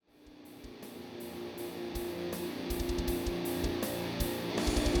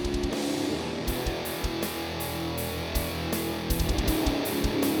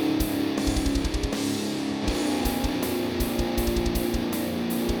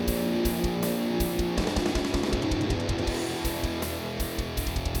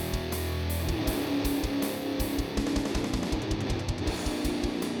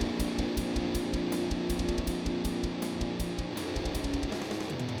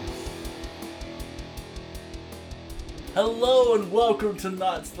Hello and welcome to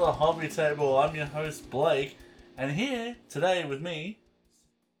Knights of the Hobby Table. I'm your host Blake, and here today with me,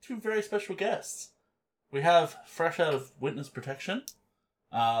 two very special guests. We have fresh out of witness protection,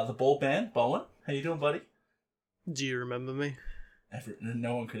 the bald man, Bowen. How you doing, buddy? Do you remember me?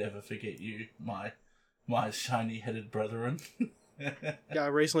 No one could ever forget you, my shiny-headed brethren. Yeah, I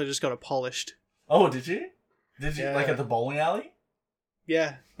recently just got it polished. Oh, did you? Did you, Yeah. like at the bowling alley?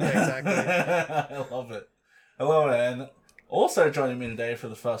 Yeah, exactly. I love it. Hello, and also joining me today for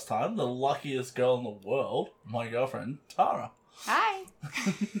the first time, the luckiest girl in the world, my girlfriend, Tara. Hi.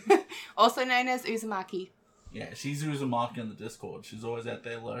 Also known as Uzumaki. Yeah, she's Uzumaki in the Discord. She's always out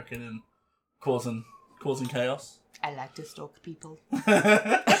there lurking and causing chaos. I like to stalk people.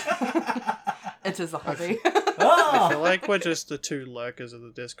 It is a hobby. I feel like we're just the two lurkers of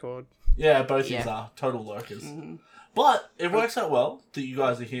the Discord. Yeah, both of you are total lurkers. Mm-hmm. But it works out well that you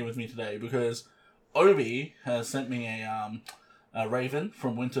guys are here with me today because Obi has sent me a raven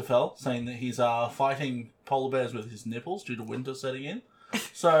from Winterfell saying that he's fighting polar bears with his nipples due to winter setting in.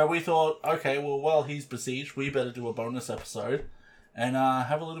 So we thought, okay, well, while he's besieged, we better do a bonus episode and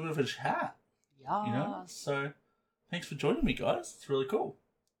have a little bit of a chat. Yeah. You know? So thanks for joining me, guys. It's really cool.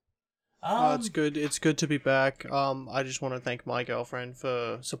 It's good. It's good to be back. I just want to thank my girlfriend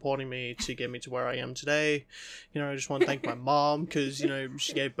for supporting me to get me to where I am today. You know, I just want to thank my mom because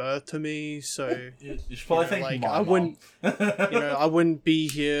she gave birth to me. So you should probably thank my mom. wouldn't, I wouldn't be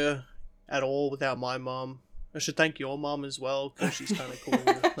here at all without my mom. I should thank your mom as well because she's kind of cool.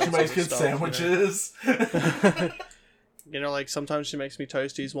 She makes good sandwiches. Sometimes she makes me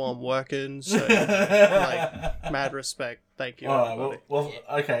toasties while I'm working. So, mad respect. Thank you. Alright, well,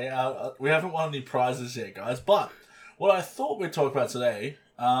 okay. We haven't won any prizes yet, guys. But what I thought we'd talk about today,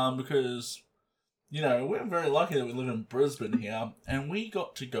 because, we're very lucky that we live in Brisbane here, and we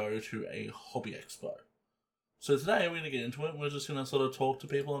got to go to a hobby expo. So today we're going to get into it, and we're just going to sort of talk to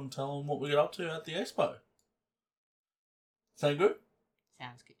people and tell them what we got up to at the expo. Sound good?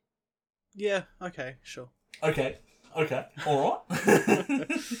 Sounds good. Yeah, okay, sure. Okay, alright.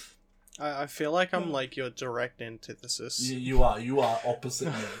 I feel like I'm your direct antithesis. You are opposite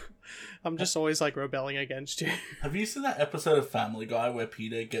me. I'm just always rebelling against you. Have you seen that episode of Family Guy where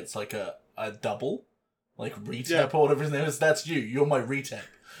Peter gets a double? Retep or whatever his name is? That's you. You're my retep.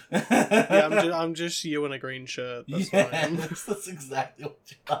 Yeah, I'm just you in a green shirt. That's fine. That's exactly what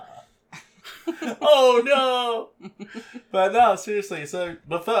you are. Oh no! But no, seriously.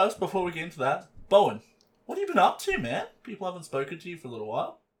 But first, before we get into that, Bowen, what have you been up to, man? People haven't spoken to you for a little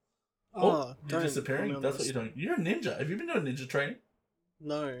while. You're disappearing? That's what you're doing. You're a ninja. Have you been doing ninja training?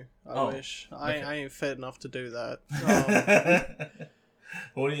 No, I wish. Okay. I ain't fit enough to do that.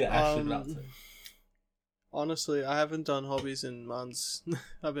 What are you actually been up to? Honestly, I haven't done hobbies in months.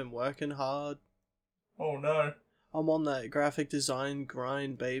 I've been working hard. Oh no. I'm on that graphic design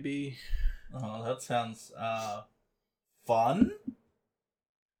grind, baby. Oh, that sounds fun.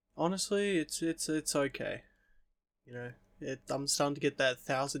 Honestly, it's okay. I'm starting to get that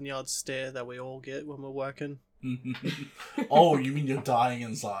 1,000-yard stare that we all get when we're working. Oh, you mean you're dying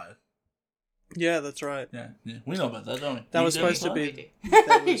inside? Yeah, that's right. Yeah. We know about that, don't we? That was supposed to be.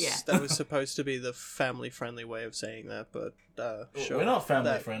 That was supposed to be the family-friendly way of saying that, but sure. We're not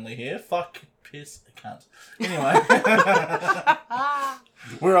family-friendly here. Fuck, piss, cunt. Anyway,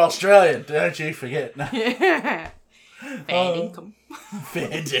 we're Australian. Don't you forget? Fair income.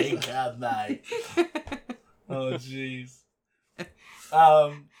 Fair income, mate. Oh, jeez.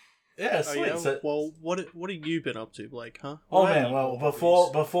 Yeah, sweet. Oh, yeah? Well, what have you been up to, Blake? Huh?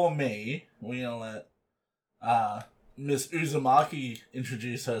 Before me, we're gonna let Miss Uzumaki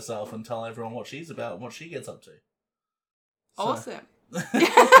introduce herself and tell everyone what she's about and what she gets up to. Awesome.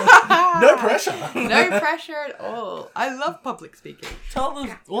 No pressure. No pressure at all. I love public speaking. Tell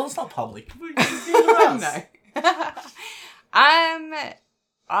them. Well, it's not public. No.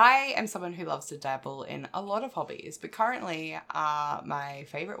 I am someone who loves to dabble in a lot of hobbies, but currently my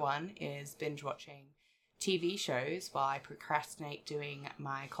favourite one is binge watching TV shows while I procrastinate doing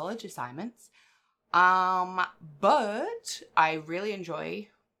my college assignments. But I really enjoy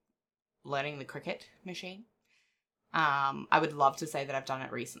learning the cricket machine. I would love to say that I've done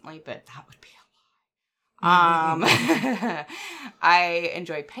it recently, but that would be a lie. I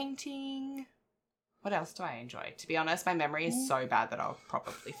enjoy painting. What else do I enjoy? To be honest, my memory is so bad that I'll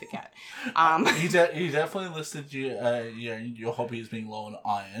probably forget. You definitely listed your hobby as being low on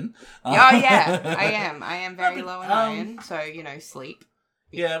iron. Oh yeah, I am very low on iron. So sleep.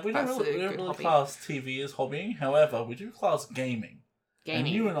 Yeah, we don't really class TV as hobbying. However, we do class gaming. And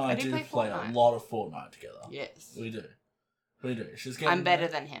you and I do play a lot of Fortnite together. Yes, we do. She's I'm better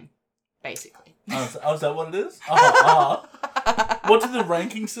than him. basically. Oh, is that what it is? What did the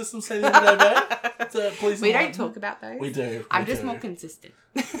ranking system say the other day, babe? So, please we don't talk about those. We do. I'm just more consistent.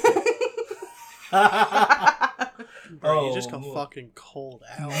 Bro, you just got fucking called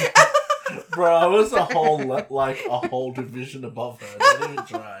out. Bro, I was a whole division above her. Don't even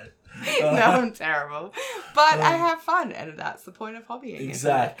try. No, I'm terrible. But I have fun, and that's the point of hobbying.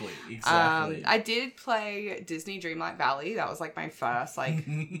 Exactly. I did play Disney Dreamlight Valley. That was like my first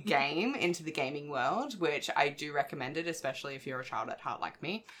game into the gaming world, which I do recommend it, especially if you're a child at heart like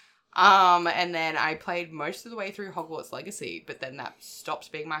me. And then I played most of the way through Hogwarts Legacy, but then that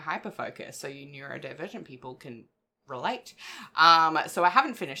stopped being my hyper focus, so you neurodivergent people can relate. So I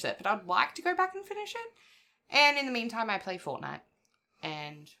haven't finished it, but I'd like to go back and finish it. And in the meantime, I play Fortnite,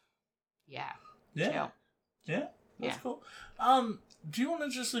 and chill. Yeah, that's cool. Do you want to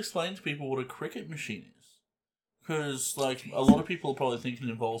just explain to people what a cricket machine is? Because a lot of people are probably thinking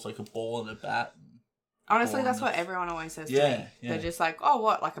it involves a ball and a bat. Honestly, that's what everyone always says to me. Yeah. They're just like, oh,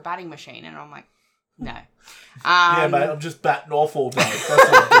 what, like a batting machine? And I'm like, no. Yeah, mate, I'm just batting off all day. That's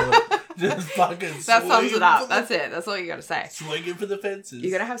what I'm doing. Just fucking that sums it up. That's it. That's all you got to say. Swinging for the fences. You're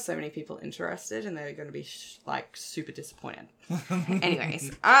going to have so many people interested and they're going to be super disappointed.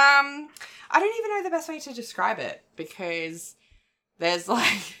 Anyways, I don't even know the best way to describe it because there's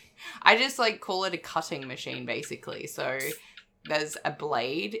I just call it a cutting machine basically. So there's a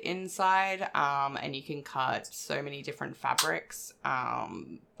blade inside, and you can cut so many different fabrics,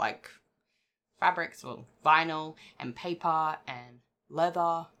 vinyl and paper and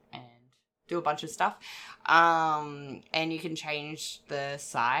leather and do a bunch of stuff. And you can change the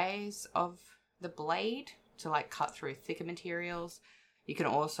size of the blade to cut through thicker materials. You can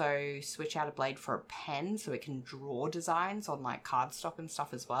also switch out a blade for a pen so it can draw designs on cardstock and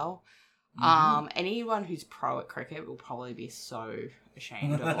stuff as well. Mm-hmm. Anyone who's pro at cricket will probably be so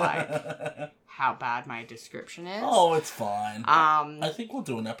ashamed of how bad my description is. Oh, it's fine. I think we'll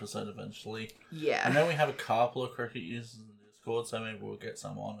do an episode eventually. Yeah. And then we have a couple of cricket users in the Discord, so maybe we'll get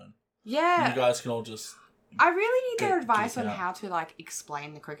some on and you guys can all just I really need their advice on how to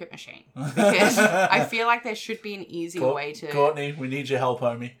explain the cricket machine. Because I feel like there should be an easier way to Courtney, we need your help,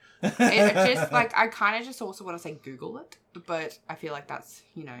 homie. It just I kinda just also want to say Google it, but I feel like that's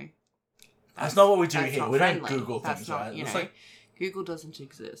that's not what we do here. We friendly. don't Google things, not, right? Google doesn't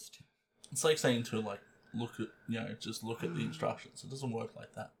exist. It's like saying to look at just look at the instructions. It doesn't work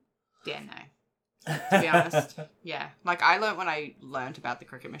like that. Yeah, no. To be honest, yeah. I learned when I learned about the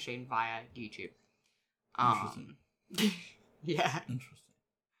cricket machine via YouTube. Interesting. Yeah. Interesting.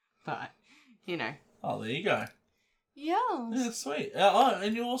 But Oh, there you go. Yes. Yeah, sweet.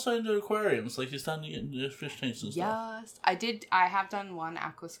 And you're also into aquariums. You're starting to get into fish tanks and stuff. Yes, I have done one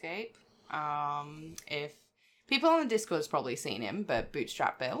aquascape. If people on the Discord's probably seen him, but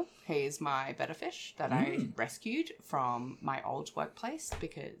Bootstrap Bill, he's my betta fish that I rescued from my old workplace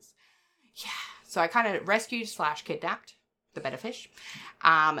because, so I kind of rescued / kidnapped the betta fish,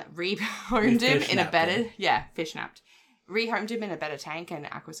 rehomed him in a betta, fish napped. Rehomed him in a betta tank and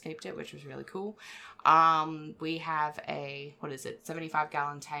aquascaped it, which was really cool. We have a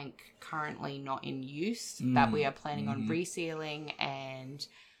 75-gallon tank currently not in use that we are planning on resealing, and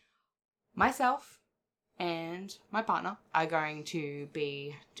myself and my partner are going to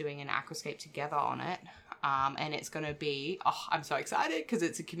be doing an aquascape together on it. And it's going to be, I'm so excited because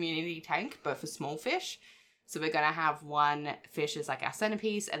it's a community tank, but for small fish. So we're going to have one fish as our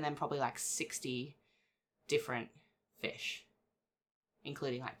centerpiece and then probably 60 different fish,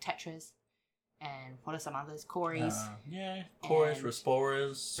 including tetras and what are some others? Cories. Cories,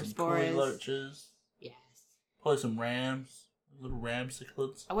 Resporas, some koi loaches. Yes. Probably some rams. Little ram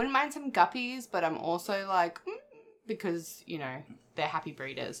cichlids. I wouldn't mind some guppies, but I'm also because, they're happy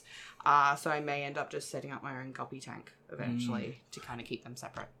breeders. So I may end up just setting up my own guppy tank eventually to kind of keep them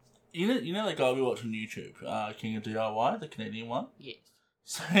separate. You know that guy we watch on YouTube, King of DIY, the Canadian one? Yes.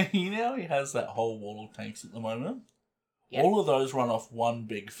 So he has that whole wall of tanks at the moment. Yep. All of those run off one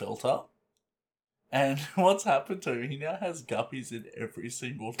big filter. And what's happened to him, he now has guppies in every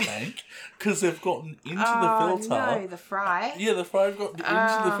single tank because they've gotten into the filter. No, the fry. Yeah, the fry have gotten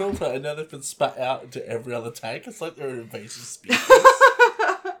into the filter and now they've been spat out into every other tank. It's like they're an invasive species.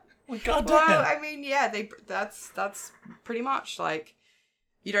 God damn. Well, I mean, that's pretty much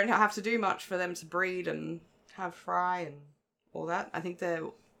you don't have to do much for them to breed and have fry and all that. I think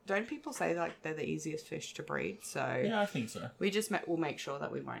don't people say they're the easiest fish to breed? So yeah, I think so. We just we'll make sure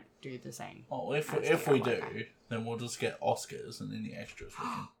that we won't do the same. Oh, if we do, then we'll just get Oscars and any extras we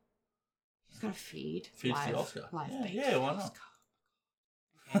can. He's gonna feed the Oscar. Yeah, why not?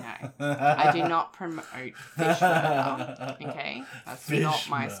 Okay, no, I do not promote fish murder. Okay, that's not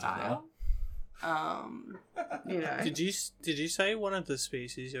my style. You know. Did you say one of the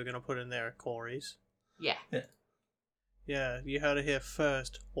species you're gonna put in there are Corys? Yeah. Yeah, you heard it here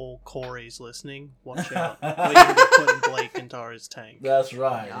first. All Corys listening, watch out. We're gonna be putting Blake in Tara's tank. That's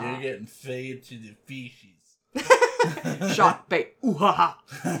right. Yeah. You're getting fed to the fishes. Shot bait. Ooh ha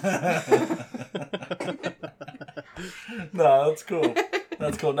No, that's cool.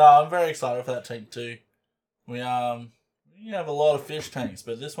 That's cool. No, I'm very excited for that tank too. We have a lot of fish tanks,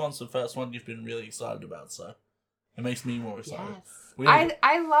 but this one's the first one you've been really excited about, so it makes me more excited. Yes.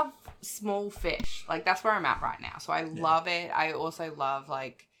 I love small fish. Like, that's where I'm at right now. So I love it. I also love,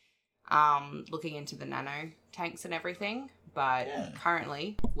 like, looking into the nano tanks and everything. But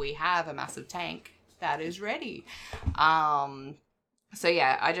currently, we have a massive tank that is ready. So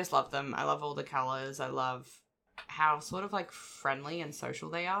yeah, I just love them. I love all the colours. I love how sort of, like, friendly and social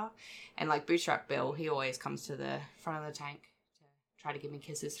they are. And, like, Bootstrap Bill, he always comes to the front of the tank to try to give me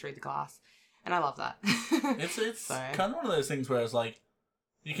kisses through the glass. And I love that. It's kind of one of those things where it's like,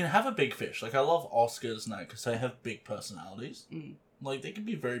 you can have a big fish. Like, I love Oscars now because they have big personalities. Like, they can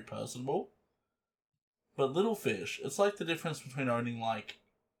be very personable. But little fish, it's like the difference between owning, like,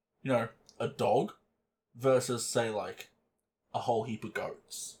 you know, a dog versus, say, like, a whole heap of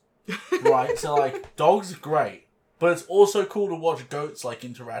goats. Right? So, like, dogs are great. But it's also cool to watch goats, like,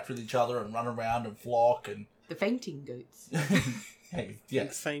 interact with each other and run around and flock and... The fainting goats. Hey,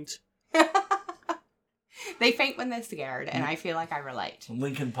 yes. Faint. They faint when they're scared, and I feel like I relate.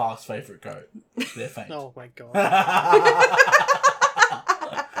 Linkin Park's favourite goat. They're faint. Oh my god.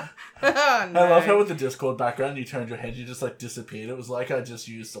 Oh, no. I love how with the Discord background, you turned your head, you just, like, disappeared. It was like I just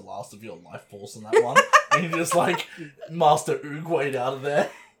used the last of your life force in that one. And you just, like, Master Oogwayed out of there.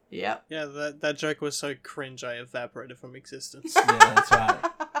 Yep. Yeah, that joke was so cringe I evaporated from existence. Yeah, that's right.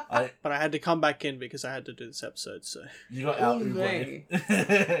 But I had to come back in because I had to do this episode, so... You got out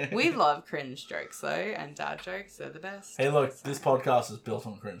Oogwayed. We love cringe jokes, though, and dad jokes. They're the best. Hey, look, this podcast is built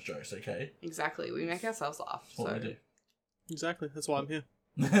on cringe jokes, okay? Exactly. We make ourselves laugh. That's what we do. Exactly, that's why I'm here.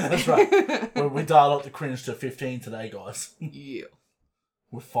 That's right. We dialed up the cringe to 15 today, guys. Yeah.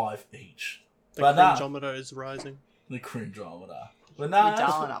 With 5 each. The cringeometer is rising. The cringeometer. We're But nah,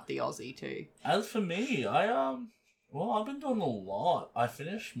 dialing up the Aussie, too. As for me, I've been doing a lot. I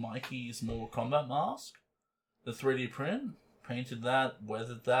finished Mikey's Mortal Kombat mask. The 3D print. Painted that,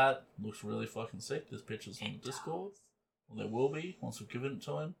 weathered that. Looks really fucking sick. There's pictures on the Discord. Well, there will be, once we've given it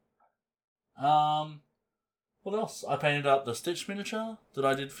to him. What else? I painted up the Stitch miniature that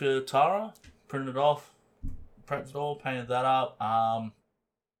I did for Tara. Printed it off. Prepped it all. Painted that up.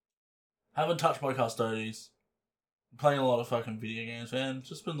 Haven't touched my custodies. Playing a lot of fucking video games, man.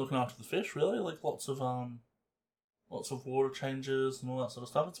 Just been looking after the fish, really. Like, lots of water changes and all that sort of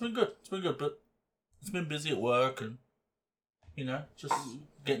stuff. It's been good. But it's been busy at work and, you know, just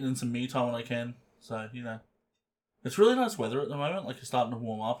getting in some me time when I can. So, you know. It's really nice weather at the moment. Like, it's starting to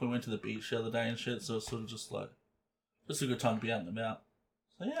warm up. We went to the beach the other day and shit, so it's sort of just like, just a good time to be out and about.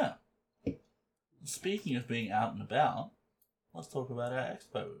 So, yeah. Speaking of being out and about, let's talk about our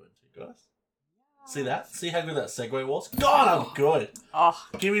expo we went to, guys. See that? See how good that segue was? God, I'm good. Oh,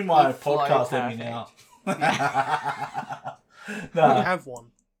 give me my podcast Emmy now. No. We have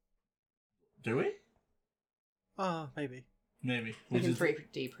one. Do we? Maybe. Maybe. We can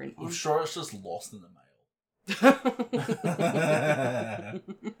 3D print one. I'm sure it's just lost in the mail.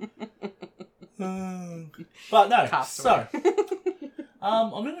 But no, so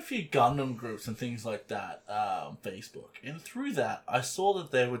I'm in a few Gundam groups and things like that on Facebook, and through that I saw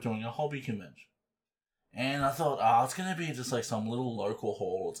that they were doing a hobby convention. And I thought, it's going to be just like some little local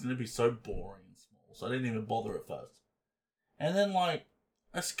hall. It's going to be so boring and small. So I didn't even bother at first. And then, like,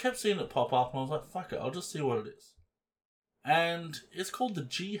 I kept seeing it pop up and I was like, fuck it, I'll just see what it is. And it's called the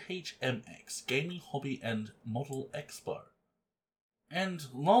GHMX, Gaming Hobby and Model Expo. And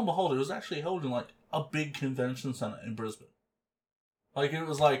lo and behold, it was actually held in, like, a big convention centre in Brisbane. Like, it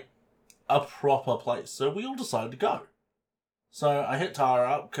was, like, a proper place. So we all decided to go. So I hit Tara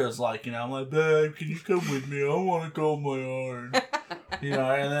up because, like, you know, I'm like, babe, can you come with me? I want to go on my own. You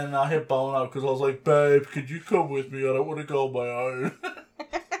know, and then I hit Bowen up because I was like, babe, could you come with me? I don't want to go on my own.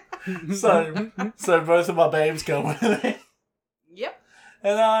 So both of my babes come with me. Yep.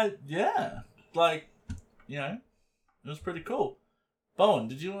 And like, you know, it was pretty cool. Bowen,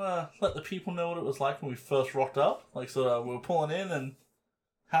 did you let the people know what it was like when we first rocked up? Like, so we were pulling in and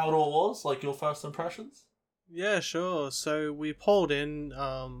how it all was, like your first impressions? Yeah, sure. So we pulled in,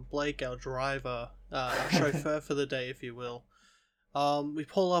 Blake, our driver, our chauffeur for the day, if you will. We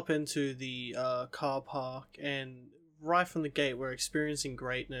pull up into the car park, and right from the gate, we're experiencing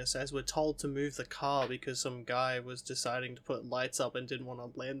greatness as we're told to move the car because some guy was deciding to put lights up and didn't want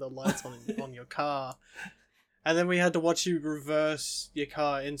to land the lights on your car. And then we had to watch you reverse your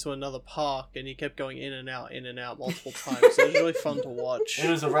car into another park, and you kept going in and out multiple times. So it was really fun to watch. It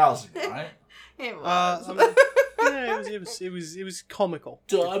was arousing, right? It was. Yeah, it was comical.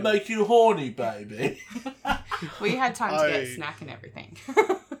 Do I make you horny, baby? We had time to get a snack and everything.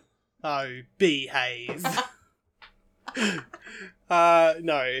 Oh, behave.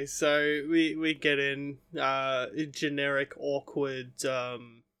 No, so we get in, generic, awkward,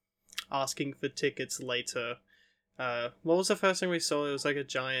 asking for tickets later. What was the first thing we saw? It was like a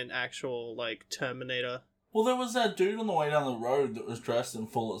giant actual, like, Terminator. Well, there was that dude on the way down the road that was dressed in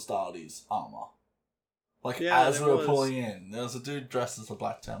full Astartes armor. Like, Yeah, as we there were was. pulling in, there was a dude dressed as a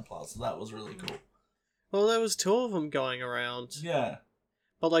Black Templar, so that was really cool. Well, there was two of them going around. Yeah.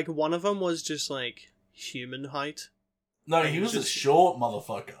 But, like, one of them was just, like, human height. No, Like, he was a just- short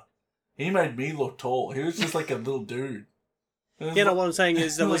motherfucker. He made me look tall. He was just like a little dude. Yeah, no, what I'm saying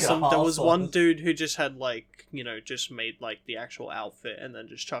is there was Like a there was half one size. dude who just had, like, you know, just made, like, the actual outfit and then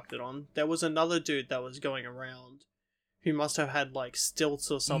just chucked it on. There was another dude that was going around who must have had, like, stilts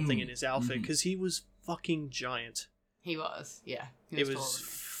or something in his outfit because he was fucking giant. He was, yeah. It was taller.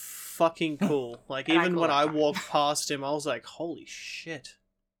 fucking cool. Like, And I even call when it I giant. walked past him, I was like, holy shit.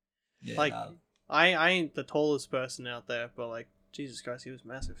 Yeah, Like, I ain't the tallest person out there, but, like, Jesus Christ, he was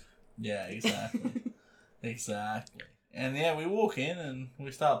massive. yeah, exactly. Exactly. And yeah, we walk in and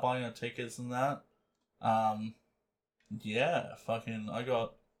we start buying our tickets and that. Yeah, fucking,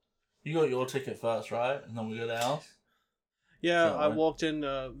 you got your ticket first, right? And then we got ours. Yeah, So, I walked in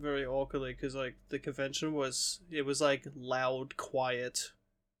very awkwardly because, like, the convention was like loud, quiet,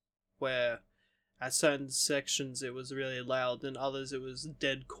 where at certain sections it was really loud, and others it was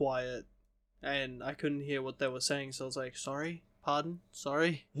dead quiet, and I couldn't hear what they were saying. So I was like, "Sorry, pardon,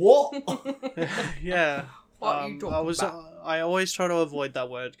 sorry." What? Yeah, What are you talking about? I always try to avoid that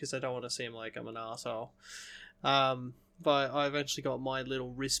word because I don't want to seem like I'm an asshole. But I eventually got my little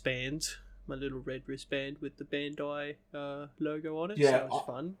wristband. My little red wristband with the Bandai logo on it. Yeah, so it was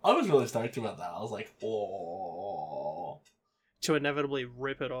fun. I was really stoked about that. I was like, oh. To inevitably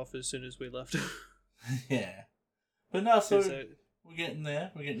rip it off as soon as we left. Yeah. But no, so So- we're getting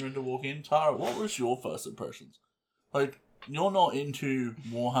there. We're getting ready to walk in. Tara, what was your first impressions? Like, you're not into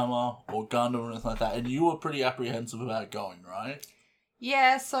Warhammer or Gundam or anything like that, and you were pretty apprehensive about going, right?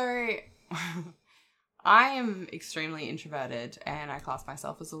 Yeah, so I am extremely introverted and I class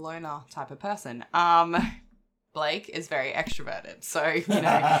myself as a loner type of person. Blake is very extroverted, so, you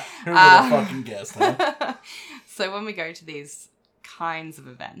know. Who would have fucking guessed, huh? So when we go to these kinds of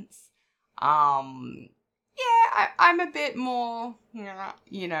events, yeah, I'm a bit more,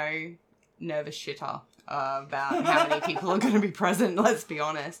 you know, nervous shitter about how many people are going to be present, let's be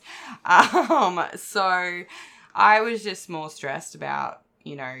honest. So I was just more stressed about,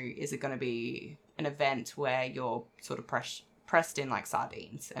 you know, is it going to be an event where you're sort of pressed in like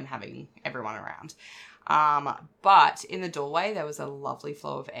sardines and having everyone around. But in the doorway, there was a lovely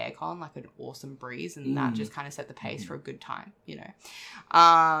flow of aircon, like an awesome breeze, and that just kind of set the pace for a good time, you know.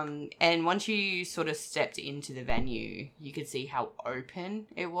 And once you sort of stepped into the venue, you could see how open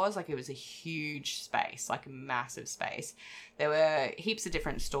it was. Like, it was a huge space, like a massive space. There were heaps of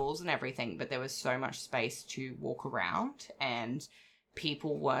different stalls and everything, but there was so much space to walk around, and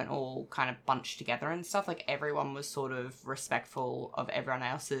people weren't all kind of bunched together and stuff. Like, everyone was sort of respectful of everyone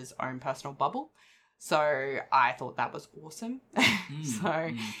else's own personal bubble. So I thought that was awesome.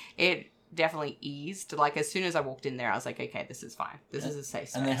 It definitely eased. Like, as soon as I walked in there, I was like, okay, this is fine. This is a safe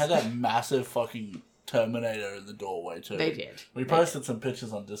space. And they had that massive fucking Terminator in the doorway too. They did. We posted some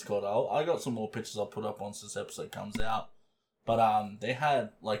pictures on Discord. I got some more pictures I'll put up once this episode comes out. But they had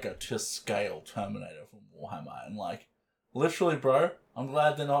like a to scale Terminator from Warhammer, and like, literally, bro, I'm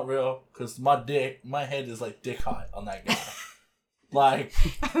glad they're not real, because my head is like dick height on that guy. Like,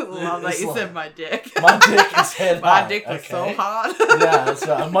 I love that it's you like- said my dick. my dick is head high. My dick was so okay? hard. Yeah, that's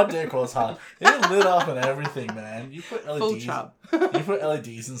right. My dick was hard. It lit up and everything, man. You put Full LEDs. chub. You put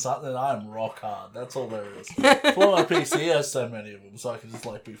LEDs in something, and I'm rock hard. That's all there is. That's why my PC has so many of them, so I can just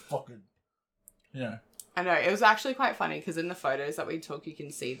like be fucking, you know. I know, it was actually quite funny because in the photos that we took, you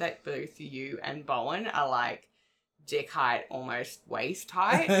can see that both you and Bowen are like dick height, almost waist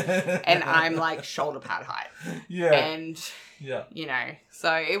height, and I'm like shoulder pad height. Yeah. And, Yeah. you know,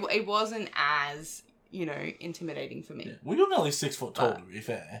 so it wasn't as, you know, intimidating for me. Yeah. Well, you're nearly 6 foot tall, to be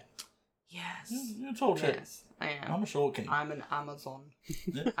fair. Yes. You're a tall chick. Yes, I am. I'm a short king. I'm an Amazon.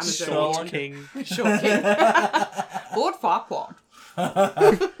 Yeah. I'm a Short Zodiac. King. Short king. Lord Farquaad.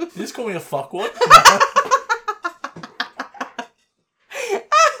 You just call me a fuckwad?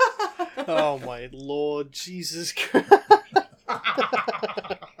 Oh my lord, Jesus Christ.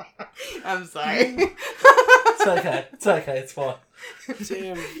 I'm sorry. It's okay, it's fine.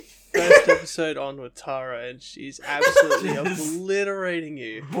 Damn. First episode on with Tara, and she's absolutely obliterating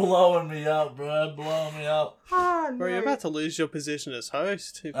you. Blowing me up, bro. Blowing me up. Oh, no. Bro, you're about to lose your position as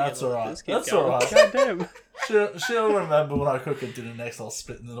host. That's alright. That's going. alright. Goddamn. She'll remember when I cook and dinner next. I'll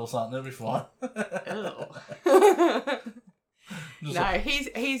spit in it or something. It'll be fine. No,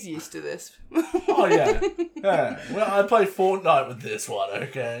 he's used to this. Oh yeah. Well, I play Fortnite with this one.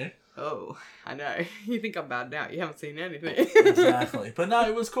 Okay. Oh, I know. You think I'm bad now. You haven't seen anything. Exactly. But no,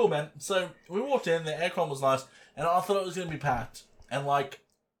 it was cool, man. So we walked in, the aircon was nice, and I thought it was going to be packed. And, like,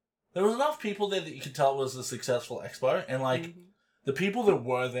 there was enough people there that you could tell it was a successful expo. And, like, the people that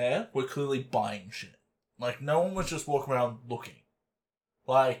were there were clearly buying shit. Like, no one was just walking around looking.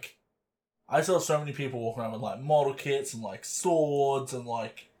 Like, I saw so many people walking around with, like, model kits and, like, swords and,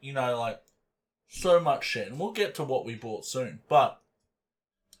 like, you know, like, so much shit. And we'll get to what we bought soon. But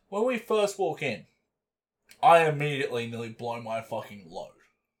when we first walk in, I immediately nearly blow my fucking load,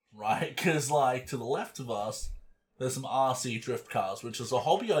 right? Because, like, to the left of us, there's some RC drift cars, which is a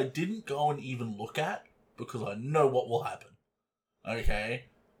hobby I didn't go and even look at, because I know what will happen. Okay?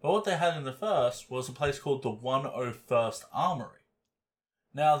 But what they had in the first was a place called the 101st Armory.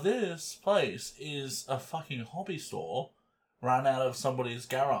 Now, this place is a fucking hobby store run out of somebody's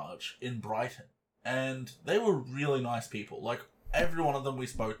garage in Brighton. And they were really nice people. Like, every one of them we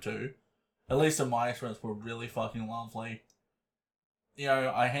spoke to, at least in my experience, were really fucking lovely. You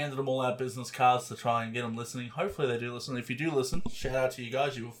know, I handed them all our business cards to try and get them listening. Hopefully they do listen. If you do listen, shout out to you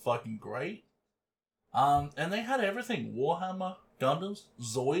guys. You were fucking great. And they had everything. Warhammer, Gundams,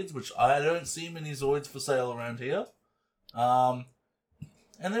 Zoids, which I don't see many Zoids for sale around here.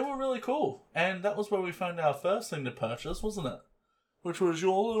 And they were really cool. And that was where we found our first thing to purchase, wasn't it? Which was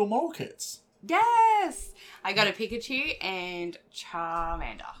your little model kits. Yes! I got a Pikachu and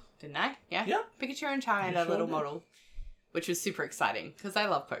Charmander, didn't I? Yeah? Yeah. Pikachu and Charmander Sure little did. model, which was super exciting because I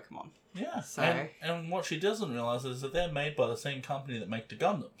love Pokemon. Yeah. So- And what she doesn't realise is that they're made by the same company that make the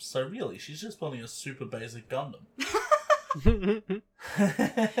Gundams. So really, she's just building a super basic Gundam.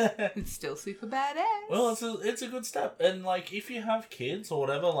 It's still super badass. Well, it's a good step. And, like, if you have kids or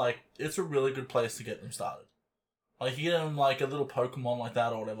whatever, like, it's a really good place to get them started. Like, you get them, like, a little Pokemon like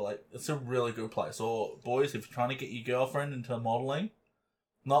that or whatever, like, it's a really good place. Or, boys, if you're trying to get your girlfriend into modelling,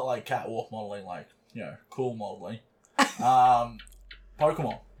 not like catwalk modelling, like, you know, cool modelling,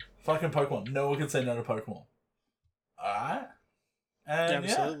 Pokemon. Fucking Pokemon. No one can say no to Pokemon. Alright? And,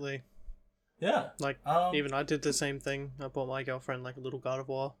 Absolutely. Yeah. Like, even I did the same thing. I bought my girlfriend, like, a little God of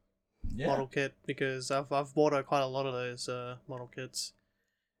War model kit, because I've bought her quite a lot of those model kits.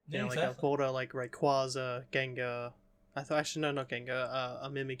 You know, exactly. like, I bought her, like, Rayquaza, Gengar, actually, no, not Gengar, a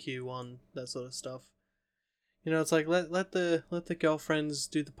Mimikyu one, that sort of stuff. You know, it's like, let the girlfriends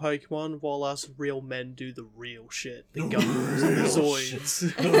do the Pokemon, while us real men do the real shit. The Gundams and the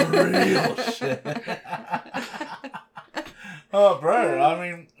Zoids. The real shit. Oh, bro, I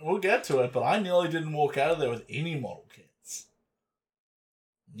mean, we'll get to it, but I nearly didn't walk out of there with any model kits.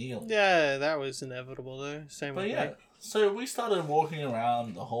 Nearly. Yeah, that was inevitable, though. Same But with yeah, me. so we started walking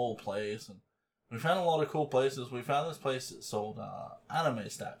around the whole place, and we found a lot of cool places. We found this place that sold anime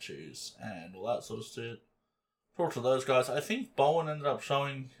statues and all that sort of shit. Talked to those guys. I think Bowen ended up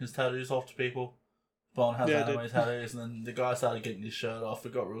showing his tattoos off to people. Bowen has anime tattoos, and then the guy started getting his shirt off.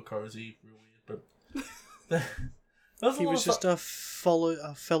 It got real cozy, real weird, but He was just a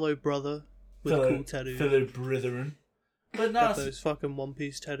fellow brother with cool tattoos. fellow brethren. But no, Got those fucking One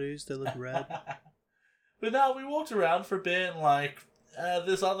Piece tattoos, they look rad. But no, we walked around for a bit, and like,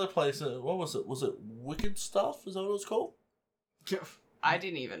 this other place, what was it? Was it Wicked Stuff? Is that what it was called? I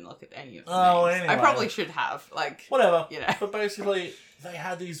didn't even look at any of the names. Anyway. I probably should have. Like, whatever. You know. But basically, they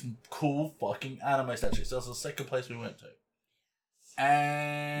had these cool fucking anime statues. That was the second place we went to.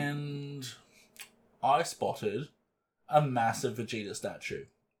 And I spotted a massive Vegeta statue.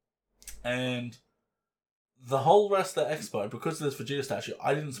 And the whole rest of the expo, because of this Vegeta statue,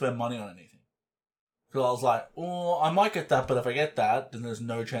 I didn't spend money on anything. Because I was like, oh, I might get that, but if I get that, then there's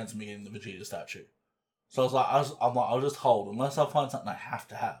no chance of me getting the Vegeta statue. So I'm like, I'll just hold, unless I find something I have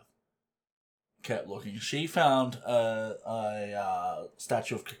to have. Kept looking. She found a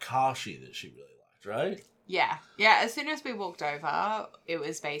statue of Kakashi that she really liked, right? Yeah. Yeah, as soon as we walked over, it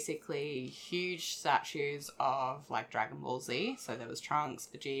was basically huge statues of, like, Dragon Ball Z. So there was Trunks,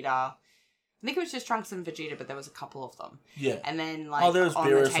 Vegeta. I think it was just Trunks and Vegeta, but there was a couple of them. Yeah. And then, like, there was on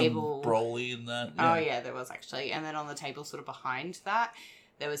Beerus the table... and Broly and that. Yeah. Oh, yeah, there was, actually. And then on the table sort of behind that,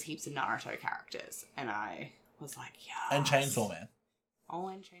 there was heaps of Naruto characters. And I was like, yeah. And Chainsaw Man. Oh,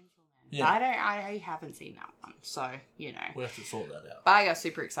 and Chainsaw Man. Yeah. I haven't seen that one, so, you know. We have to sort that out. But I got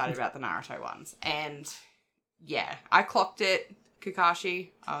super excited about the Naruto ones. And, yeah, I clocked it, Kakashi.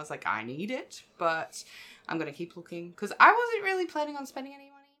 I was like, I need it, but I'm going to keep looking. Because I wasn't really planning on spending any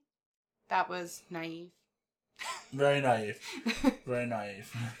money. That was naive. Very naive. Very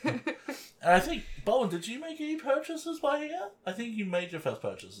naive. And I think, Bowen, did you make any purchases by here? I think you made your first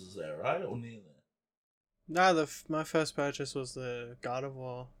purchases there, right? Or near there? No, my first purchase was the God of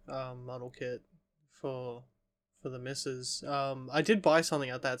War model kit for the missus. I did buy something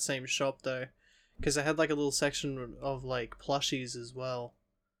at that same shop though, because I had like a little section of like plushies as well.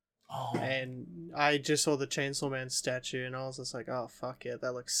 Oh. And I just saw the Chainsaw Man statue, and I was just like, "Oh fuck yeah,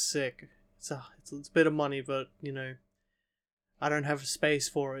 that looks sick." It's a bit of money, but you know, I don't have space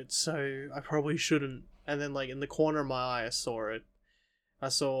for it, so I probably shouldn't. And then like in the corner of my eye, I saw it. I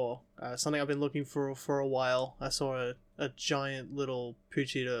saw something I've been looking for a while. I saw a giant little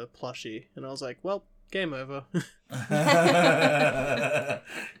Pochita plushie, and I was like, well, game over.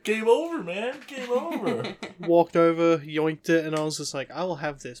 Game over, man. Game over. Walked over, yoinked it, and I was just like, I will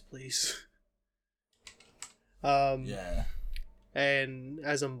have this, please. Yeah. And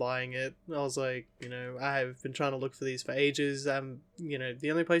as I'm buying it, I was like, you know, I have been trying to look for these for ages. You know,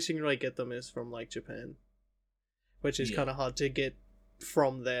 the only place you can really get them is from, like, Japan. Which is kind of hard to get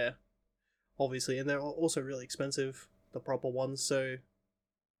from there, obviously, and they're also really expensive, the proper ones, so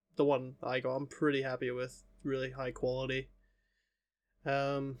the one I got I'm pretty happy with, really high quality.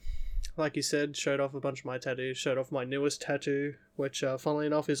 Like you said, showed off a bunch of my tattoos, showed off my newest tattoo, which funnily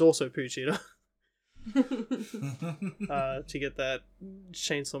enough is also Pochita. To get that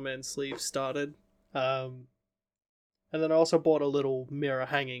Chainsaw Man sleeve started. And then I also bought a little mirror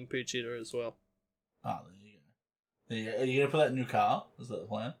hanging Pochita as well. Oh, are you going to put that in your car? Is that the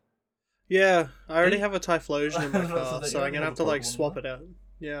plan? Yeah, I already have a Typhlosion in my car, so I'm going to have to, like, Pokemon swap it out.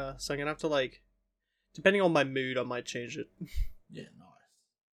 Yeah, so I'm going to have to, like, depending on my mood, I might change it. Yeah, nice.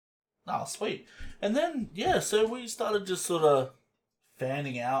 Oh, sweet. And then, yeah, so we started just sort of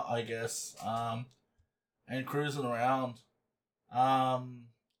fanning out, I guess, and cruising around. I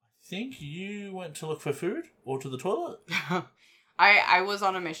think you went to look for food or to the toilet? I was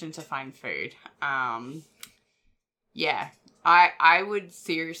on a mission to find food. Yeah, I would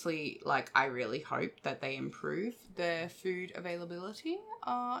seriously, like, I really hope that they improve the food availability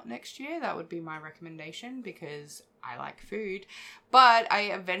next year. That would be my recommendation because I like food. But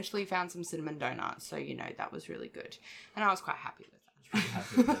I eventually found some cinnamon donuts, so, you know, that was really good. And I was quite happy with that.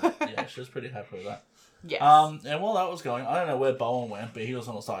 Happy with that. Yeah, she was pretty happy with that. Yes. And while that was going, I don't know where Bowen went, but he was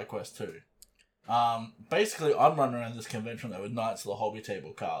on a side quest too. Basically, I'm running around this convention though with Knights of the Hobby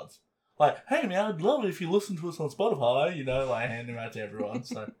Table cards. Like, hey man, I'd love it if you listen to us on Spotify, you know, like hand them out to everyone.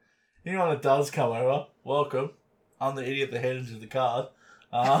 So, anyone that does come over, welcome. I'm the idiot that handed you the card.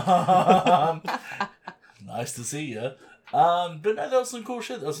 Nice to see you. But no, there was some cool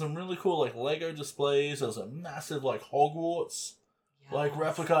shit. There was some really cool, like, Lego displays. There was a massive, like, Hogwarts, like,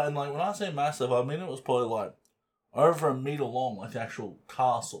 replica. And, like, when I say massive, I mean it was probably, like, over a meter long, like, the actual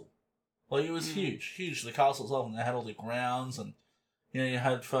castle. Like, it was huge. The castle itself, and they had all the grounds, and, you know, you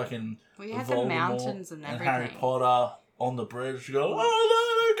had fucking you had Voldemort the mountains and everything. Harry Potter on the bridge. You go,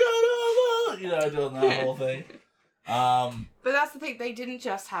 oh, let it go, you know, doing that whole thing. But that's the thing, they didn't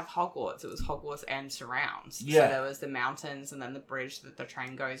just have Hogwarts, it was Hogwarts and surrounds. Yeah. So there was the mountains and then the bridge that the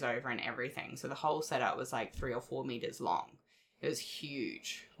train goes over and everything. So the whole setup was like 3 or 4 meters long. It was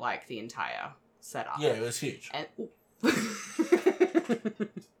huge, like the entire setup. Yeah, it was huge. And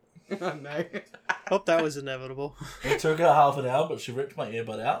Oh no. Hope that was inevitable. It took her half an hour, but she ripped my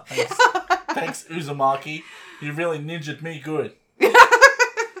earbud out. Thanks, thanks Uzumaki. You really ninja'd me good.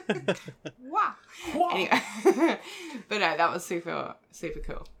 Wow. Anyway. But no, that was super, super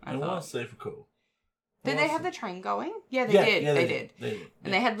cool. It was super cool. Did they have the train going? Yeah, they did. Yeah, they did. They did.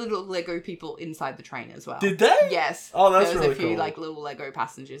 And they had little Lego people inside the train as well. Did they? Yes. Oh, that's really cool. There was a few, cool. like, little Lego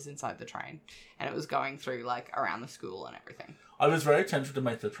passengers inside the train. And it was going through, like, around the school and everything. I was very tempted to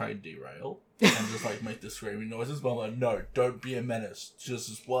make the train derail and just, like, make the screaming noises, but I'm like, no, don't be a menace. Just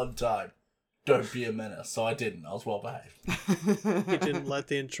this one time. Don't be a menace. So I didn't. I was well behaved. You didn't let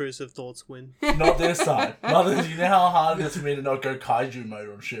the intrusive thoughts win. Not this time. Not this. You know how hard it is for me to not go kaiju mode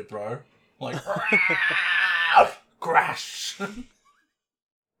on shit, bro? Like, crash.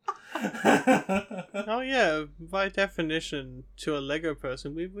 Oh yeah, by definition, to a Lego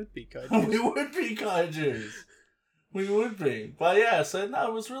person, we would be kaijus. We would be kaijus. We would be. But yeah, so no,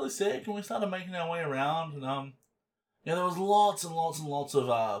 it was really sick, and we started making our way around, and yeah, there was lots and lots and lots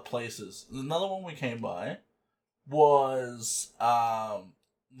of places. Another one we came by was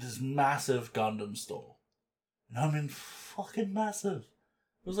this massive Gundam store. And I mean fucking massive.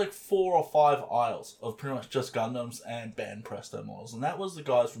 was like 4 or 5 aisles of pretty much just Gundams and Band Presto models. And that was the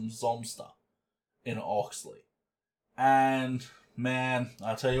guys from Zomster in Oxley. And, man,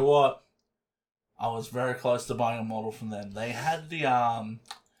 I tell you what, I was very close to buying a model from them. They had the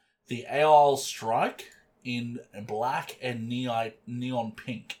AOL Strike in black and neon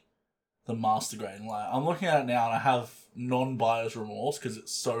pink. The Master Grade. And like, I'm looking at it now and I have non-buyer's remorse because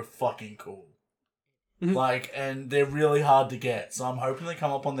it's so fucking cool. Like, and they're really hard to get. So I'm hoping they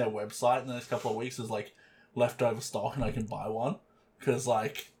come up on their website in the next couple of weeks as like leftover stock and I can buy one. Because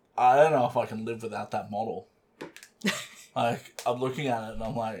like, I don't know if I can live without that model. Like, I'm looking at it and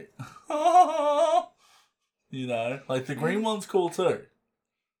I'm like, you know, like the green one's cool too.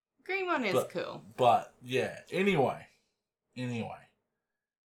 Green one is cool. But yeah, anyway.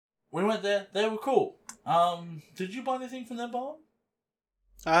 We went there, they were cool. Did you buy anything from them, Bob?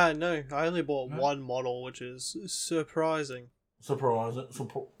 No, I only bought one model, which is surprising.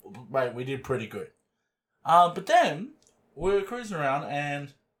 Mate, we did pretty good. But then, we were cruising around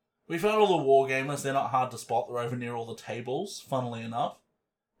and we found all the wargamers. They're not hard to spot. They're over near all the tables, funnily enough.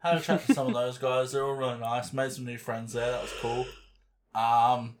 Had a chat to some of those guys. They're all really nice. Made some new friends there. That was cool.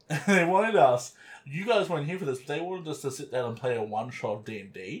 They wanted us... You guys weren't here for this, but they wanted us to sit down and play a one-shot of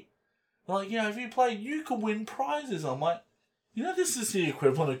D&D. Like, you know, if you play, you can win prizes. I'm like, you know, this is the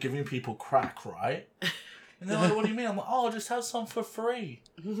equivalent of giving people crack, right? And they're like, what do you mean? I'm like, oh, just have some for free.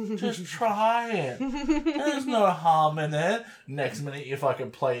 Just try it. There's no harm in it. Next minute, if I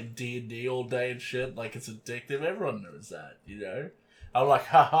can play D&D all day and shit, like it's addictive, everyone knows that, you know? I'm like,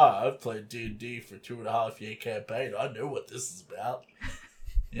 haha, I've played D&D for 2.5 year campaign. I know what this is about.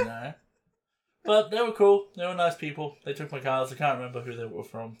 You know? But they were cool. They were nice people. They took my cards. I can't remember who they were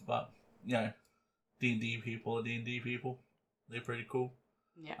from, but, you know, D&D people are D&D people. They're pretty cool.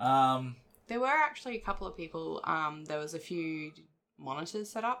 Yeah. There were actually a couple of people, there was a few monitors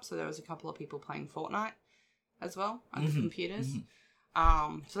set up, so there was a couple of people playing Fortnite as well on the computers.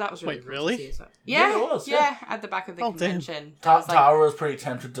 So that was really cool really? to see as well. Yeah, it was. Yeah, at the back of the convention. Tara was pretty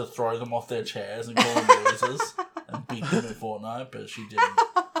tempted to throw them off their chairs and call them losers and beat them in Fortnite, but she didn't.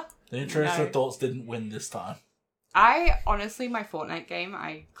 The intrusive thoughts didn't win this time. Honestly, my Fortnite game,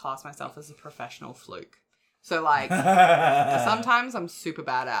 I class myself as a professional fluke. So, like, sometimes I'm super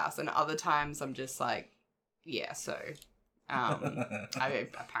badass, and other times I'm just like, yeah, so,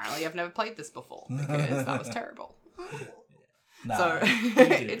 apparently I've never played this before, because that was terrible. So,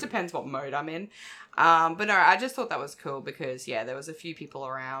 it depends what mode I'm in. But no, I just thought that was cool, because, yeah, there was a few people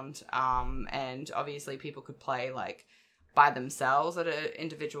around, and obviously people could play, like, by themselves at an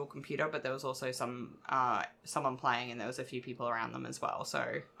individual computer, but there was also someone playing, and there was a few people around them as well,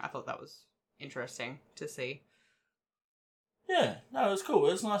 so I thought that was interesting to see. Yeah, no, it was cool.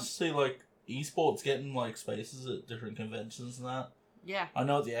 It was nice to see, like, esports getting, like, spaces at different conventions and that. Yeah. I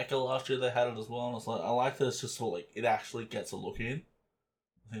know at the Echo last year they had it as well, and it's like, I like that it's just sort of, like, it actually gets a look in.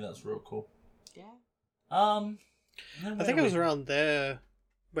 I think that's real cool. Yeah. I think it was around there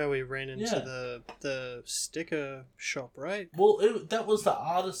where we ran into the sticker shop, right? Well, that was the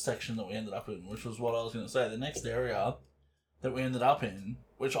artist section that we ended up in, which was what I was going to say. The next area that we ended up in,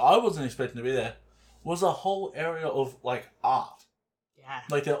 which I wasn't expecting to be there, was a whole area of, like, art. Yeah.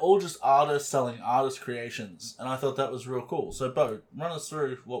 Like, they're all just artists selling artist creations, and I thought that was real cool. So, Bo, run us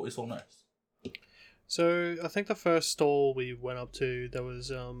through what we saw next. So, I think the first stall we went up to, there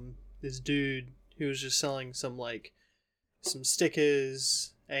was this dude who was just selling some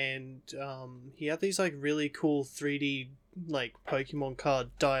stickers, and he had these, like, really cool 3D, like, Pokemon card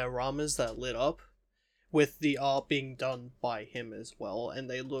dioramas that lit up, with the art being done by him as well, and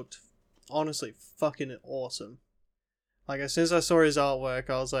they looked honestly fucking awesome. Like, as soon as I saw his artwork,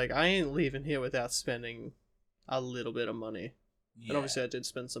 I was like, I ain't leaving here without spending a little bit of money. Yeah. And obviously I did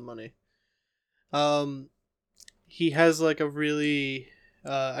spend some money. He has, like, a really,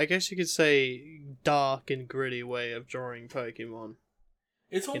 I guess you could say, dark and gritty way of drawing Pokemon.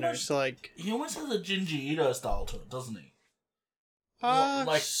 It's almost, like... He almost has a Junji Ito style to it, doesn't he?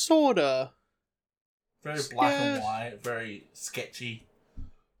 Like, sorta. Very black and white, very sketchy.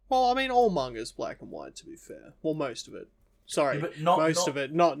 Well, I mean, all manga's black and white, to be fair. Well, most of it. Sorry, yeah, but most of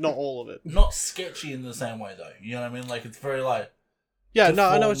it, not all of it. Not sketchy in the same way, though. You know what I mean? Like, it's very, like... Yeah, no,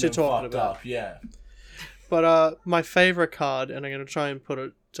 I know what you're talking about. Up, yeah. But, my favourite card, and I'm going to try and put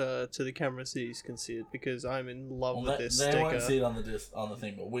it to the camera so you can see it, because I'm in love with this sticker. They won't see it on the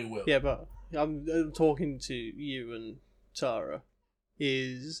thing, but we will. Yeah, but I'm talking to you and Tara.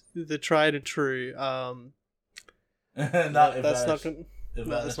 Is the tried and true, that's not going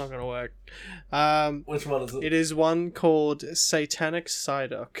to work. Which one is it? It is one called Satanic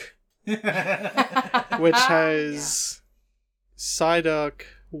Psyduck, which has Psyduck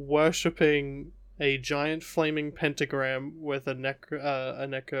worshipping a giant flaming pentagram with a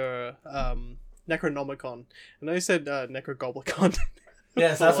Necronomicon. And I said Necrogoblicon.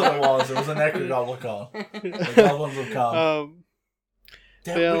 Yes, that's what it was. It was a Necrogoblicon. The goblins have come.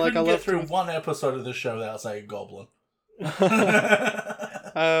 Damn, yeah, we like, couldn't I get through one episode of the show without saying goblin. But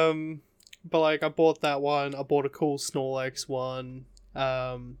like I bought that one. I bought a cool Snorlax one.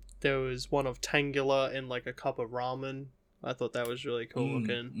 There was one of Tangela in like a cup of ramen. I thought that was really cool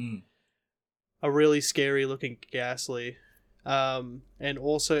looking. A really scary looking Ghastly. And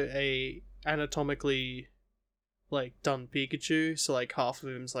also a anatomically like done Pikachu, so like half of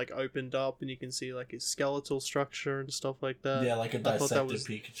him's like opened up and you can see like his skeletal structure and stuff like that. Yeah, like a dissected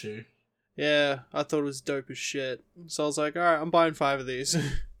Pikachu. Yeah, I thought it was dope as shit. So I was like, alright, I'm buying 5 of these.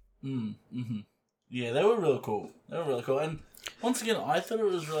 Yeah, they were really cool. And once again, I thought it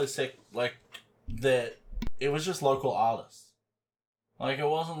was really sick, like, that it was just local artists. Like, it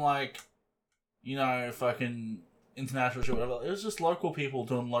wasn't like, you know, fucking international shit, whatever. It was just local people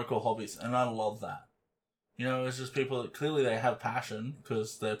doing local hobbies, and I love that. You know, it's just people that clearly they have passion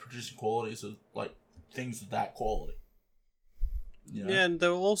because they're producing qualities of, like, things of that quality. You know? Yeah, and they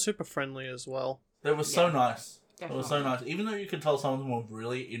were all super friendly as well. They were so nice. Definitely. It was so nice. Even though you could tell some of them were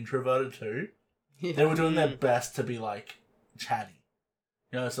really introverted too, they were doing their best to be, like, chatty.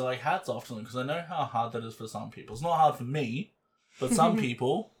 You know, so, like, hats off to them, because I know how hard that is for some people. It's not hard for me, but some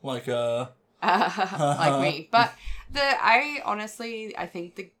people, like, like me. But I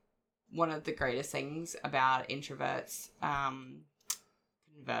think one of the greatest things about introverts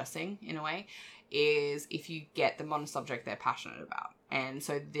conversing, in a way, is if you get them on a subject they're passionate about. And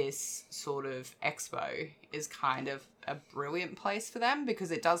so this sort of expo is kind of a brilliant place for them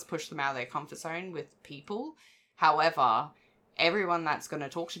because it does push them out of their comfort zone with people. However, everyone that's going to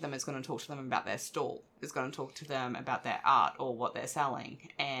talk to them is going to talk to them about their stall, is going to talk to them about their art or what they're selling.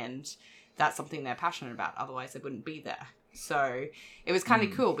 And that's something they're passionate about. Otherwise, they wouldn't be there. So it was kind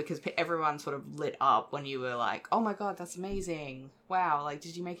of cool because everyone sort of lit up when you were like, oh my God, that's amazing. Wow, like,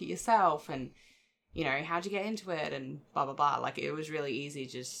 did you make it yourself? And, you know, how'd you get into it? And blah, blah, blah. Like, it was really easy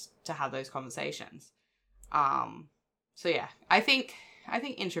just to have those conversations. So yeah, I think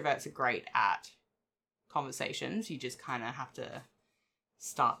introverts are great at conversations. You just kind of have to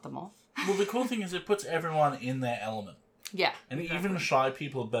start them off. Well, the cool thing is it puts everyone in their element. Yeah. And exactly. even shy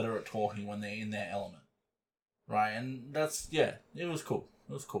people are better at talking when they're in their element. Right? And that's, yeah, it was cool.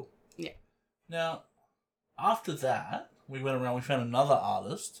 It was cool. Yeah. Now, after that, we went around, we found another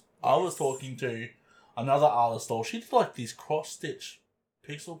artist. Yes. I was talking to another artist, or she did like these cross-stitch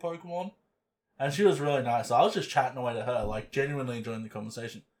pixel Pokemon. And she was really nice. I was just chatting away to her, like genuinely enjoying the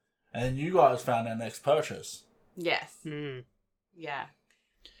conversation. And then you guys found our next purchase. Yes. Yeah.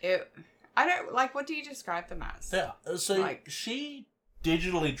 I don't, like, what do you describe them as? Yeah, so like, she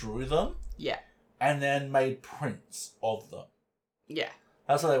digitally drew them. Yeah. And then made prints of them. Yeah.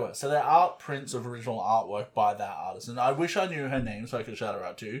 That's how they work. So they're art prints of original artwork by that artist. And I wish I knew her name so I could shout her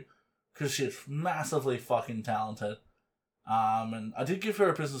out too. Because she's massively fucking talented. And I did give her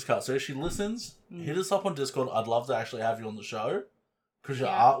a business card. So if she listens, hit us up on Discord. I'd love to actually have you on the show. Because your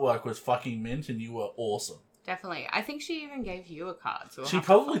artwork was fucking mint and you were awesome. Definitely. I think she even gave you a card. So she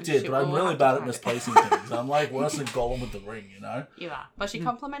probably did, but I'm really bad at misplacing things. I'm like worse than Gollum with the ring, you know? You are. But she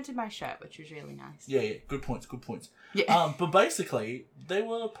complimented my shirt, which was really nice. Yeah. Good points. Yeah. But basically, they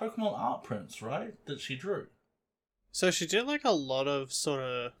were Pokemon art prints, right? That she drew. So she did like a lot of sort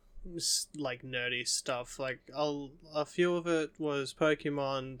of like nerdy stuff. Like a few of it was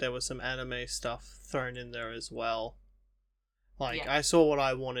Pokemon. There was some anime stuff thrown in there as well. Like I saw what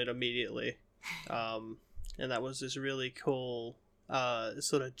I wanted immediately. And that was this really cool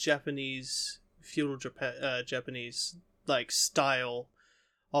sort of Japanese, feudal Japanese like style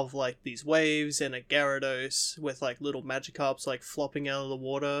of like these waves and a Gyarados with like little Magikarps like flopping out of the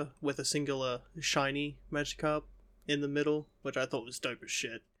water with a singular shiny Magikarp in the middle, which I thought was dope as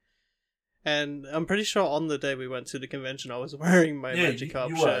shit. And I'm pretty sure on the day we went to the convention I was wearing my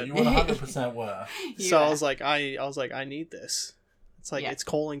Magikarp shirt. You 100% were. So I was like, I need this. It's like it's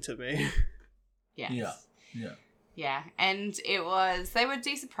calling to me. Yes. Yeah, and they were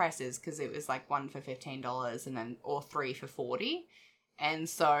decent prices because it was like one for $15 or 3 for $40. And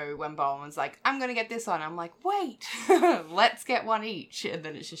so when Bowen was like, I'm going to get this one, I'm like, wait, let's get one each. And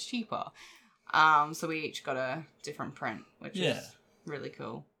then it's just cheaper. So we each got a different print, which is really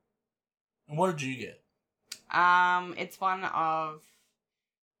cool. And what did you get? It's one of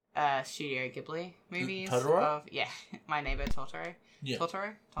Studio Ghibli movies. Totoro? My Neighbor Totoro. Yeah.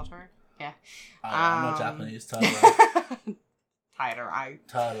 Totoro? Yeah. I'm not Japanese, Totoro. Tairai.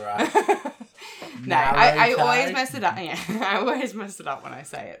 No, Narrow I tie? always mess it up. Yeah, I always mess it up when I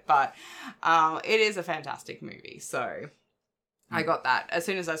say it. But it is a fantastic movie. So I got that. As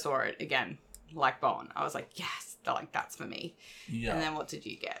soon as I saw it, again, like Bowen, I was like, yes, that's for me. Yeah. And then what did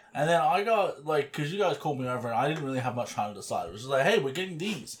you get? And then I got, like, because you guys called me over and I didn't really have much time to decide. It was just like, hey, we're getting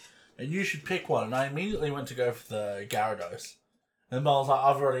these. And you should pick one. And I immediately went to go for the Gyarados. And Bowen was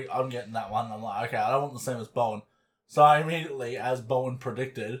like, I'm getting that one. And I'm like, okay, I don't want the same as Bowen. So I immediately, as Bowen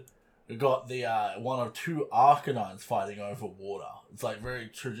predicted, got the one of two Arcanines fighting over water. It's like very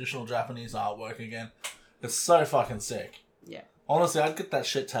traditional Japanese artwork again. It's so fucking sick. Yeah. Honestly, I'd get that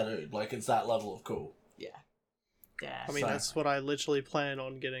shit tattooed. Like, it's that level of cool. Yeah. Yeah. I mean, So- that's what I literally plan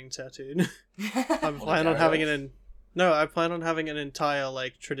on getting tattooed. I Well, plan on Gyarados. having I plan on having an entire,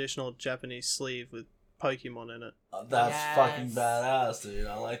 like, traditional Japanese sleeve with Pokemon in it. That's Yes. fucking badass, dude.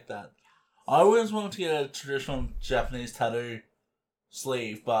 I like that. I always wanted to get a traditional Japanese tattoo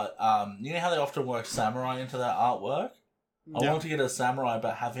sleeve, but you know how they often work samurai into that artwork? I Yeah. wanted to get a samurai,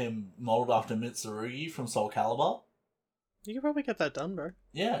 but have him molded after Mitsurugi from Soul Calibur. You can probably get that done, bro.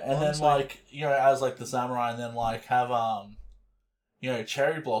 Yeah, and Honestly. then like as like the samurai, and then like have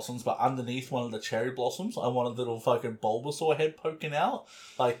cherry blossoms, but underneath one of the cherry blossoms, I want a little fucking Bulbasaur head poking out.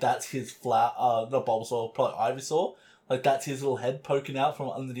 Like that's his flower, not Bulbasaur, probably Ivysaur. Like that's his little head poking out from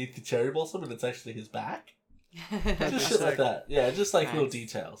underneath the cherry blossom, and it's actually his back. Just shit like sick. that. Yeah, just like little Nice.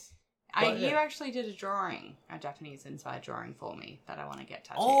 details. But, You yeah. actually did a Japanese inspired drawing for me that I want to get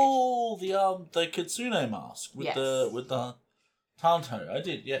tattooed. Oh, the Kitsune mask with Yes. the Tanto. I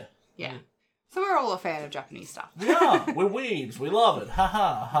did, yeah. Yeah. So we're all a fan of Japanese stuff. We are. We're weebs. We love it. Ha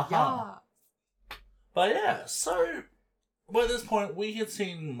ha ha ha. Yeah. But yeah, so by this point we had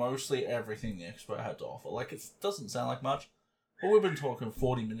seen mostly everything the expo had to offer. Like it doesn't sound like much, but we've been talking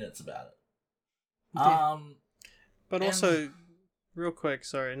 40 minutes about it. Yeah. But And- also, real quick,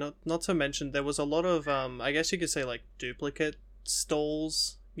 sorry, not to mention, there was a lot of, I guess you could say, like, duplicate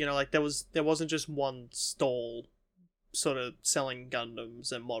stalls. You know, like, there wasn't just one stall sort of selling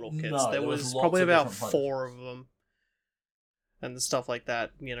Gundams and model kits. No, there there was was lots probably of about different 4 of them. And stuff like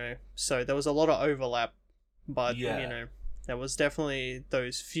that, you know. So there was a lot of overlap, but, Yeah. you know, there was definitely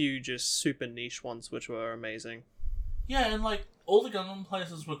those few just super niche ones which were amazing. Yeah, and like all the Gundam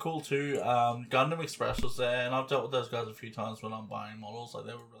places were cool too. Gundam Express was there, and I've dealt with those guys a few times when I'm buying models. Like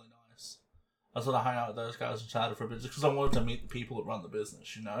they were really nice. I sort of hung out with those guys and chatted for a bit just because I wanted to meet the people that run the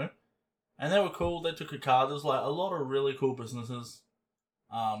business, you know. And they were cool. They took a card. There's like a lot of really cool businesses.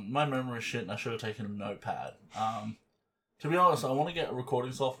 My memory is shit, and I should have taken a notepad. To be honest, I want to get a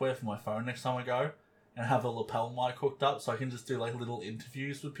recording software for my phone next time I go, and have a lapel mic hooked up so I can just do like little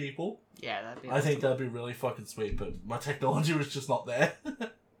interviews with people. Yeah, that'd be I think awesome. that'd be really fucking sweet, but my technology was just not there.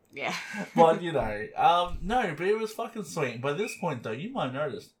 Yeah. But, you know, no, but it was fucking sweet. By this point, though, you might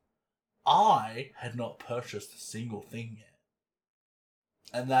notice, I had not purchased a single thing yet.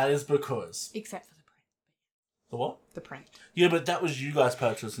 And that is because... Except for the print. The what? The print. Yeah, but that was you guys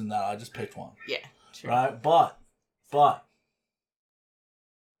purchasing that. I just picked one. Yeah. True. Right? But,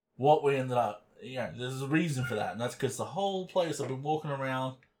 what we ended up... there's a reason for that, and that's because the whole place I've been walking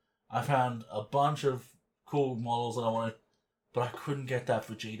around, I found a bunch of cool models that I wanted, but I couldn't get that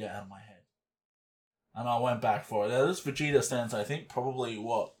Vegeta out of my head. And I went back for it. Now, this Vegeta stands, I think, probably,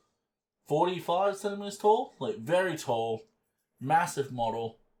 45 centimeters tall? Like, very tall, massive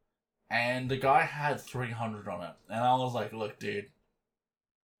model, and the guy had 300 on it. And I was like, look, dude,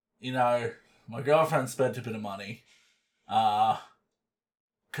 my girlfriend spent a bit of money.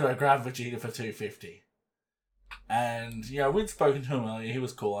 Could I grab Vegeta for 250? And, we'd spoken to him earlier. He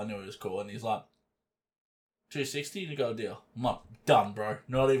was cool. I knew he was cool. And he's like, 260? You got a deal. I'm like, done, bro.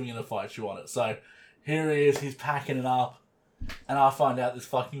 Not even going to fight you on it. So, here he is. He's packing it up. And I find out this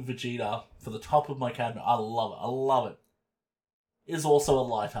fucking Vegeta for the top of my cabinet. I love it. Is also a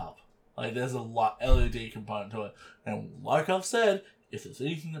light up. Like, there's a light LED component to it. And like I've said, if there's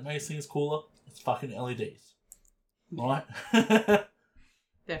anything that makes things cooler, it's fucking LEDs. Right?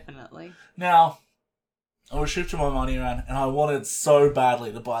 Definitely. Now, I was shifting my money around, and I wanted so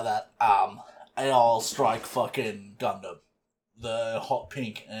badly to buy that AL Strike fucking Gundam. The hot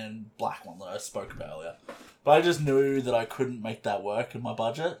pink and black one that I spoke about earlier. But I just knew that I couldn't make that work in my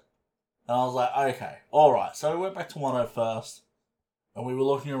budget. And I was like, okay, alright. So we went back to 101st, and we were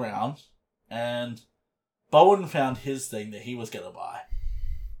looking around, and Bowen found his thing that he was going to buy.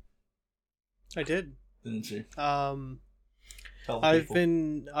 I did. Didn't you? Tell the I've people.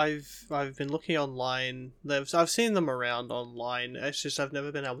 been looking online. I've seen them around online. It's just I've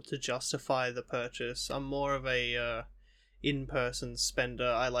never been able to justify the purchase. I'm more of a in-person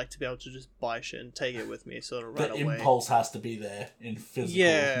spender. I like to be able to just buy shit and take it with me sort of right the away. impulse has to be there in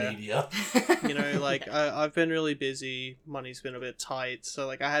physical media. You know, like, I've been really busy, money's been a bit tight, so,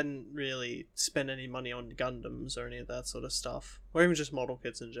 like, I hadn't really spent any money on Gundams or any of that sort of stuff, or even just model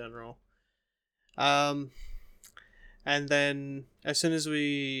kits in general. And then, as soon as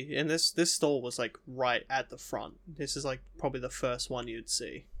and this store was, like, right at the front. This is, like, probably the first one you'd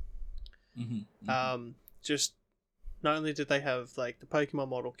see. Just, not only did they have, like, the Pokemon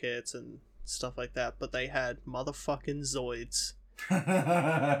model kits and stuff like that, but they had motherfucking Zoids.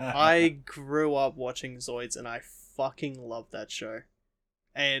 I grew up watching Zoids, and I fucking love that show.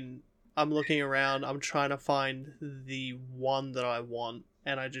 And I'm looking around, I'm trying to find the one that I want,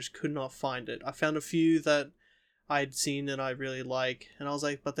 and I just could not find it. I found a few that I'd seen and I really like, and I was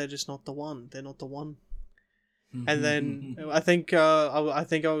like, but they're just not the one. They're not the one. And then I think I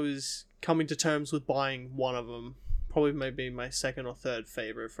was coming to terms with buying one of them. Probably maybe my second or third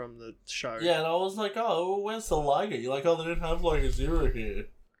favorite from the show. Yeah, and I was like, oh, where's the Liger? You're like, oh, they didn't have like a Zero here.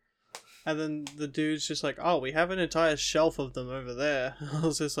 And then the dude's just like, oh, we have an entire shelf of them over there. I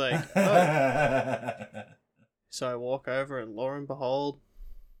was just like, oh. So I walk over, and lo and behold,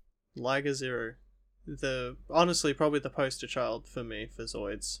 Liger Zero. Honestly, probably the poster child for me for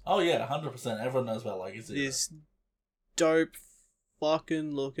Zoids. Oh yeah, 100%. Everyone knows about Liger Zero. This dope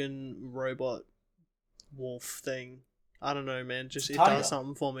fucking looking robot wolf thing. I don't know, man. Just it does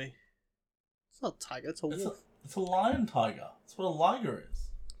something for me. It's not a tiger, it's a wolf. It's a lion tiger. That's what a liger is.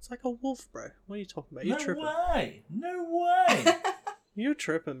 It's like a wolf, bro. What are you talking about? You're tripping. No way! You're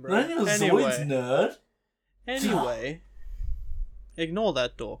tripping, bro. Anyway. Zoids, nerd. Anyway. Ignore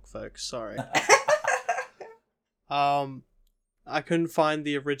that dork, folks. Sorry. I couldn't find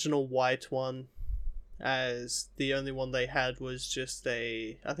the original white one, as the only one they had was just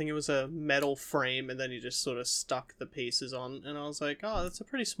I think it was a metal frame, and then you just sort of stuck the pieces on, and I was like, oh, that's a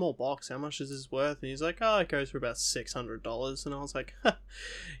pretty small box, how much is this worth? And he's like, oh, it goes for about $600, and I was like,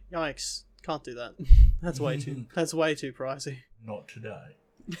 yikes, can't do that. That's way too pricey. Not today.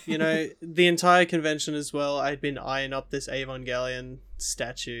 You know, the entire convention as well, I'd been eyeing up this Evangelion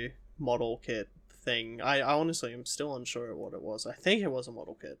statue model kit thing. I honestly am still unsure of what it was. I think it was a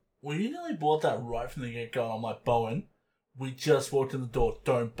model kit. Well, you nearly bought that right from the get-go, and I'm like, Bowen, we just walked in the door,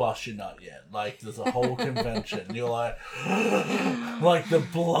 don't bust your nut yet. Like, there's a whole convention. You're like, like, the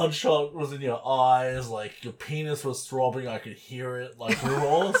bloodshot was in your eyes, like, your penis was throbbing, I could hear it, like, we were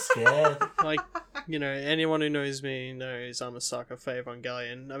all scared. Like, you know, anyone who knows me knows I'm a sucker for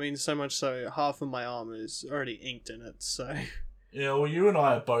Evangelion. I mean, so much so, half of my arm is already inked in it, so... Yeah, well, you and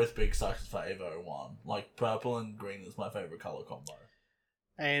I are both big suckers for Evo 1. Like, purple and green is my favourite colour combo.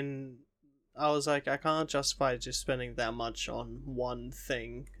 And I was like, I can't justify just spending that much on one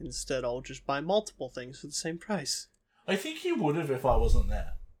thing. Instead, I'll just buy multiple things for the same price. I think he would have if I wasn't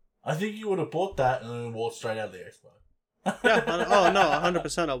there. I think he would have bought that and then walked straight out of the expo. Yeah, oh no,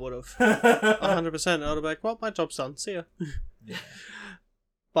 100% I would have. 100% I would have been like, well, my job's done, see ya. Yeah.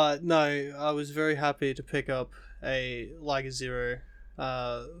 But no, I was very happy to pick up a Liger Zero,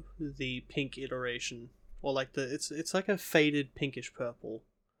 the pink iteration. Or like it's like a faded pinkish purple.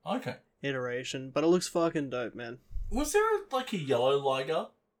 Okay. Iteration, but it looks fucking dope, man. Was there like a yellow Liger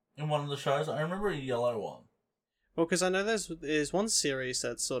in one of the shows? I remember a yellow one. Well, because I know there's one series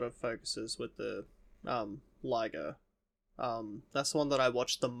that sort of focuses with the Liger. That's the one that I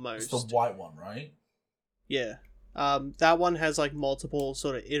watched the most. It's the white one, right? Yeah. That one has like multiple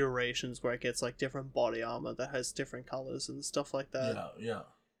sort of iterations where it gets like different body armor that has different colors and stuff like that. Yeah.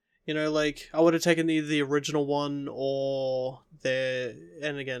 You know, like, I would have taken either the original one or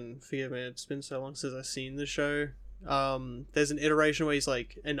and again, forgive me, it's been so long since I've seen the show. There's an iteration where he's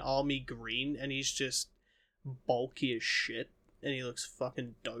like an army green and he's just bulky as shit and he looks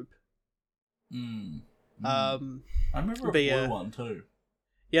fucking dope. I remember a blue one too.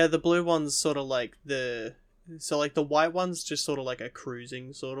 Yeah, the blue one's sort of like the white one's just sort of like a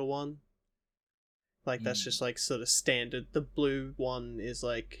cruising sort of one. Like, that's just like sort of standard. The blue one is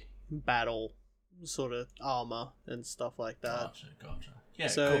like battle sort of armor and stuff like that. Gotcha. Yeah,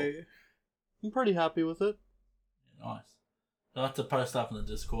 so, cool. I'm pretty happy with it. Yeah, nice. I'll have to post up in the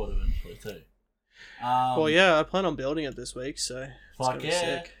Discord eventually too. Well, yeah, I plan on building it this week, so fuck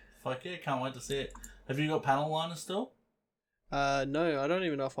yeah, can't wait to see it. Have you got panel liners still? No, I don't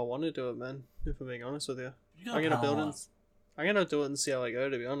even know if I want to do it, man. If I'm being honest with you, I'm gonna do it and see how I go.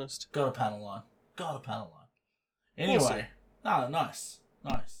 To be honest, got a panel line. Anyway, nice.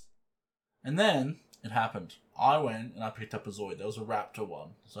 And then it happened. I went and I picked up a Zoid. There was a Raptor one,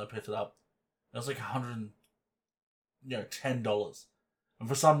 so I picked it up. It was like $10. And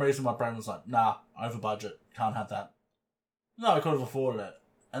for some reason, my brain was like, nah, over budget, can't have that. No, I could have afforded it.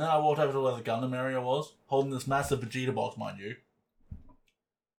 And then I walked over to where the Gundam area was, holding this massive Vegeta box, mind you.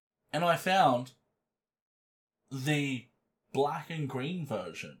 And I found the black and green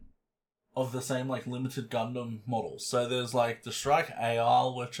version of the same, like, limited Gundam models. So there's, like, the Strike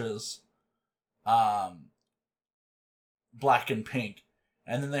AR, which is black and pink.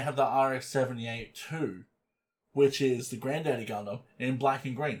 And then they have the RX-78 2, which is the Granddaddy Gundam, in black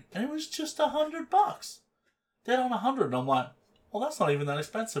and green. And it was just $100. Dead on 100. And I'm like, well, that's not even that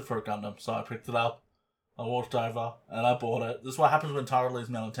expensive for a Gundam. So I picked it up, I walked over, and I bought it. This is what happens when Tara leaves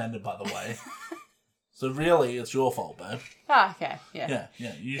malinintended, by the way. So really, it's your fault, babe. Oh, okay. Yeah.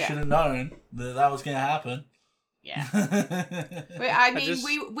 Yeah. You should have known that was going to happen. Yeah.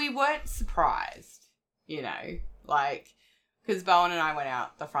 We weren't surprised, you know, like, because Bowen and I went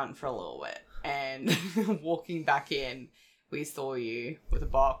out the front for a little bit, and walking back in, we saw you with a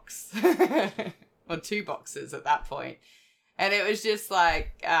box, or 2 boxes at that point. And it was just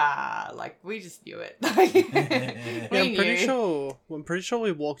like we just knew it. I'm pretty sure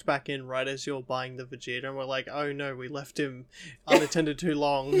we walked back in right as you were buying the Vegeta, and we're like, oh no, we left him unattended too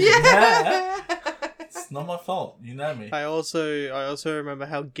long. Yeah. It's not my fault. You know me. I also remember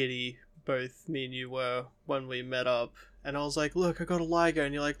how giddy both me and you were when we met up, and I was like, look, I got a Ligo,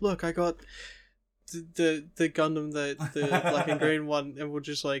 and you're like, look, I got the Gundam, the black and green one, and we're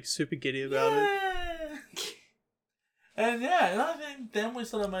just like super giddy about it. And and I think then we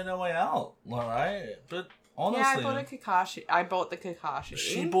sort of made our way out, alright? But honestly... Yeah, I bought the Kakashi.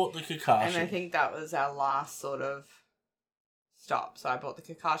 She bought the Kakashi. And I think that was our last sort of stop. So I bought the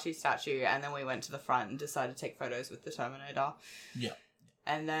Kakashi statue, and then we went to the front and decided to take photos with the Terminator. Yeah.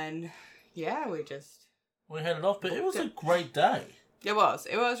 And then, we headed off, but it was a great day. It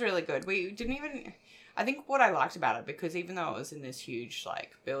was really good. We didn't even... I think what I liked about it, because even though it was in this huge,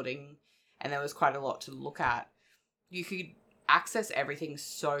 like, building, and there was quite a lot to look at, you could access everything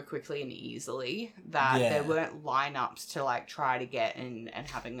so quickly and easily that there weren't lineups to like try to get in and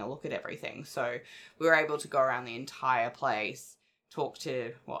having a look at everything. So we were able to go around the entire place, talk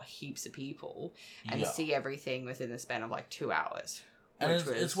to heaps of people, and see everything within the span of like 2 hours. And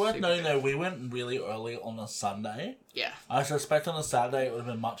it's worth noting though, we went really early on a Sunday. Yeah. I suspect on a Saturday it would have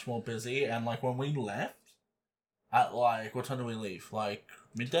been much more busy, and like when we left at like, what time did we leave? Like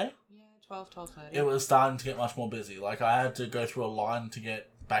midday? 12:30. It was starting to get much more busy. Like, I had to go through a line to get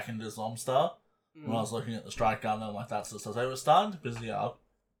back into Zomstar when I was looking at the Strike Gun and like that sort of stuff. So it was starting to busy up.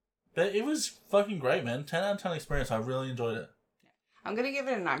 But it was fucking great, man. 10 out of 10 experience. I really enjoyed it. I'm going to give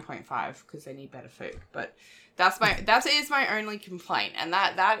it a 9.5 because they need better food. But that is my only complaint. And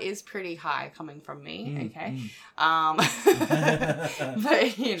that is pretty high coming from me, okay?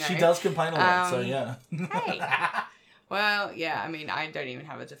 But, you know. She does complain a lot, so yeah. Hey. Well, yeah, I mean, I don't even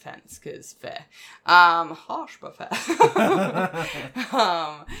have a defense, because fair. Harsh, but fair.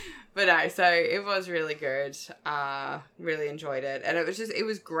 But no, so it was really good. Really enjoyed it. And it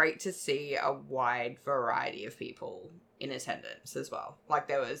was great to see a wide variety of people in attendance as well. Like,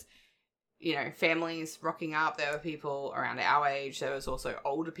 there was, you know, families rocking up. There were people around our age. There was also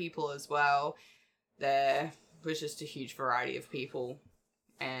older people as well. There was just a huge variety of people.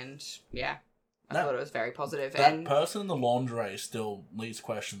 And, yeah. I thought it was very positive. That person in the lingerie still leaves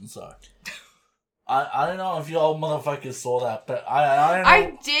questions, though. I don't know if you old motherfuckers saw that, but I don't know.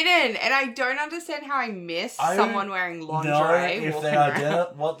 I didn't, and I don't understand how I missed someone wearing lingerie. If they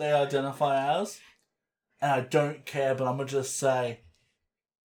what they identify as, and I don't care, but I'm gonna just say,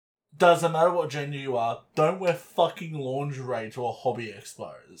 doesn't matter what gender you are, don't wear fucking lingerie to a hobby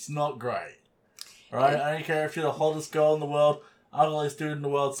expo. It's not great. Right? I don't care if you're the hottest girl in the world, ugliest dude in the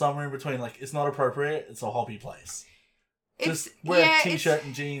world, somewhere in between. Like, it's not appropriate. It's a hobby place. Just wear a t-shirt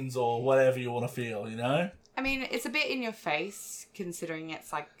and jeans or whatever you want to feel, you know? I mean, it's a bit in your face, considering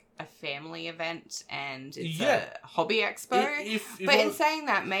it's like a family event and it's a hobby expo. But in saying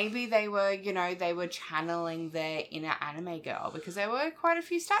that, maybe they were channeling their inner anime girl, because there were quite a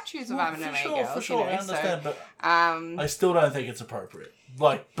few statues of anime girls. For sure, I understand, but I still don't think it's appropriate.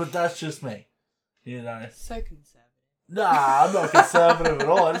 Like, but that's just me, you know? So conservative. Nah, I'm not conservative at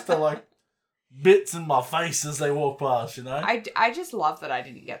all. I just don't like bits in my face as they walk past, you know? I just love that I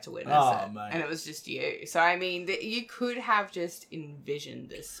didn't get to witness it. Mate. And it was just you. So, I mean, you could have just envisioned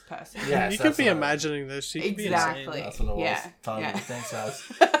this person. Yes, you could be imagining this. You exactly. Could be that's what it was. Yeah. Totally. Thanks, guys.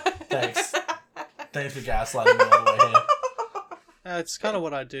 Thanks. Thanks for gaslighting me all the way here. It's kind of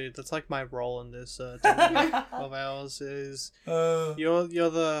what I do. That's like my role in this dynamic of ours is you're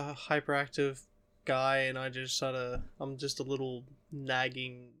the hyperactive guy, and I'm just a little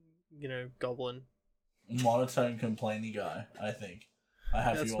nagging, goblin. Monotone, complainy guy, I think. I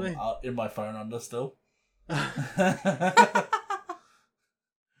have you in my phone under still.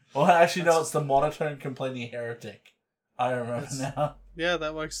 Well, actually, no, it's the monotone complaining heretic. I remember now. Yeah,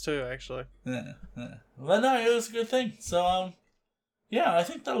 that works too, actually. Yeah. Well, no, it was a good thing. So, yeah, I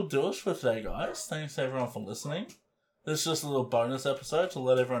think that'll do us for today, guys. Thanks to everyone for listening. This is just a little bonus episode to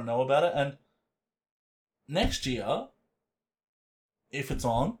let everyone know about it. And next year, if it's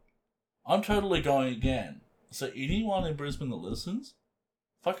on, I'm totally going again. So anyone in Brisbane that listens,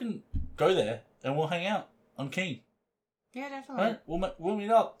 fucking go there and we'll hang out. I'm keen. Yeah, definitely. Right? We'll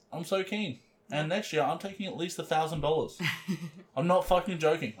meet up. I'm so keen. And next year, I'm taking at least $1,000. I'm not fucking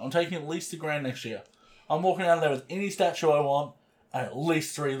joking. I'm taking at least $1,000 next year. I'm walking out there with any statue I want and at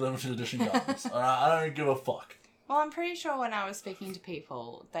least 3 limited edition guns. Alright, I don't give a fuck. Well, I'm pretty sure when I was speaking to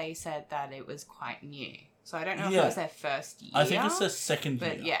people, they said that it was quite new. So I don't know if it was their first year. I think it's their second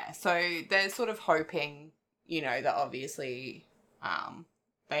year. But yeah, so they're sort of hoping, that obviously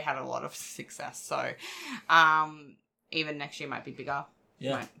they had a lot of success. So even next year might be bigger.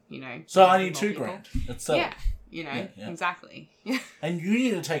 Yeah. Might, so I need $2,000 itself. Yeah, exactly. And you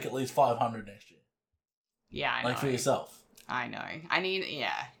need to take at least 500 next year. Yeah, I know. Like for yourself. I know. I need,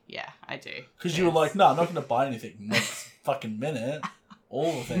 I do. Because you were like, no, I'm not going to buy anything next fucking minute.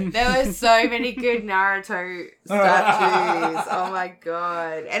 All the things. There were so many good Naruto statues. Oh my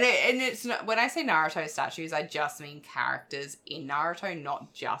god. And it's not, when I say Naruto statues, I just mean characters in Naruto,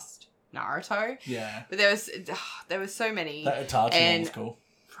 not just Naruto. Yeah. But there was so many. That Itachi one was cool.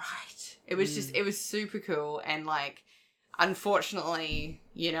 Right. It was it was super cool. And like, unfortunately,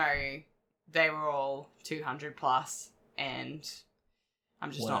 they were all 200 plus. And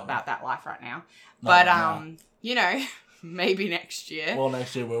I'm just not about that life right now. But, maybe next year. Well,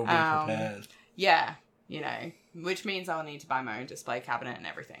 next year we'll be prepared. Yeah, which means I'll need to buy my own display cabinet and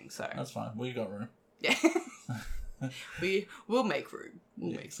everything. So that's fine. We got room. Yeah, we'll make room.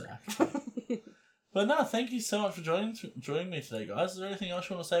 We'll make room. But no, thank you so much for joining me today, guys. Is there anything else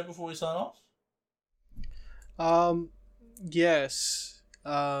you want to say before we sign off? Yes.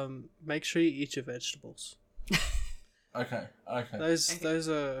 Make sure you eat your vegetables. Okay. Those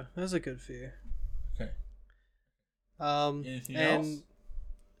are good for you. Okay. Anything and else?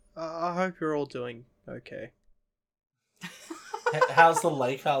 I hope you're all doing okay. How's the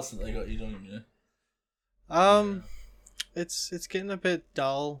lake house that they got you doing? It's getting a bit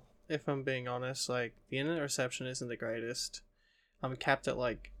dull, if I'm being honest. Like, the internet reception isn't the greatest. I'm capped at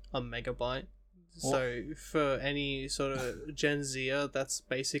like a megabyte. What? So for any sort of Gen Zer, that's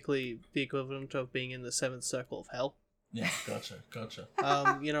basically the equivalent of being in the 7th circle of hell. Yeah, gotcha.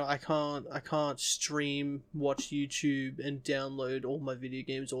 I can't stream, watch YouTube, and download all my video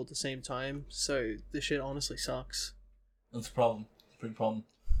games all at the same time. So this shit honestly sucks. That's a problem. Big problem.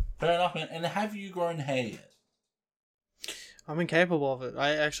 Fair enough, man. And have you grown hair yet? I'm incapable of it.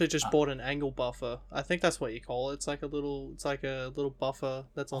 I actually just bought an angle buffer. I think that's what you call it. It's like a little buffer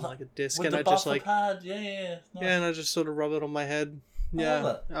that's on like a disc, with and the I just buffer pad? Yeah. Nice. Yeah, and I just sort of rub it on my head. I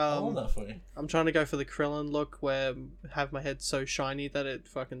love that for you. I'm trying to go for the Krillin look, where have my head so shiny that it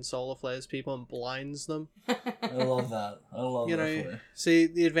fucking solar flares people and blinds them. I love that. For you. See,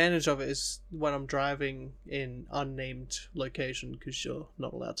 the advantage of it is when I'm driving in unnamed location, because you're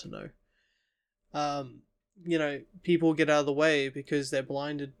not allowed to know. People get out of the way because they're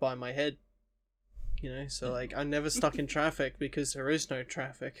blinded by my head. So like, I'm never stuck in traffic because there is no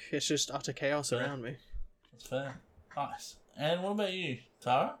traffic. It's just utter chaos around me. That's fair. Nice. And what about you,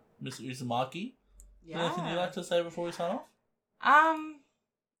 Tara? Miss Uzumaki? Yeah. Anything you'd like to say before we sign off?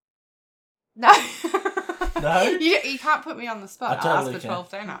 No. No? You can't put me on the spot. I'll ask for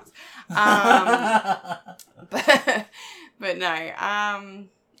 12 donuts. But no. I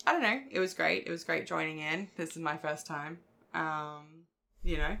don't know. It was great. It was great joining in. This is my first time.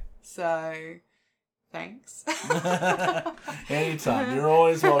 So thanks. Anytime. You're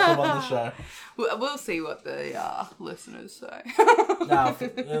always welcome on the show. We'll see what the listeners say. No,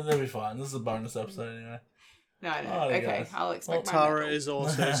 they'll be fine. This is a bonus episode anyway. No. Okay, guys. I'll expect my Tara medal. is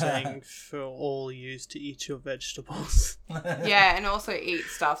also saying for all yous to eat your vegetables. Yeah, and also eat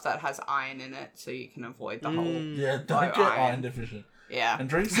stuff that has iron in it so you can avoid the whole Yeah, don't get iron deficient. Yeah. And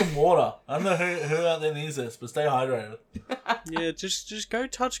drink some water. I don't know who out there needs this, but stay hydrated. Yeah, just go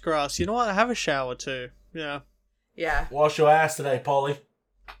touch grass. You know what? Have a shower too. Yeah. Yeah. Wash your ass today, Polly.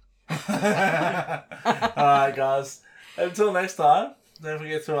 Alright, guys. Until next time, don't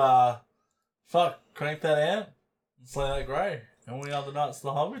forget to crank that out and slay that grey. And we are the Knights of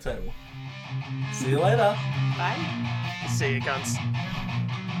the Hobby Table. See you later. Bye. See you, cunts.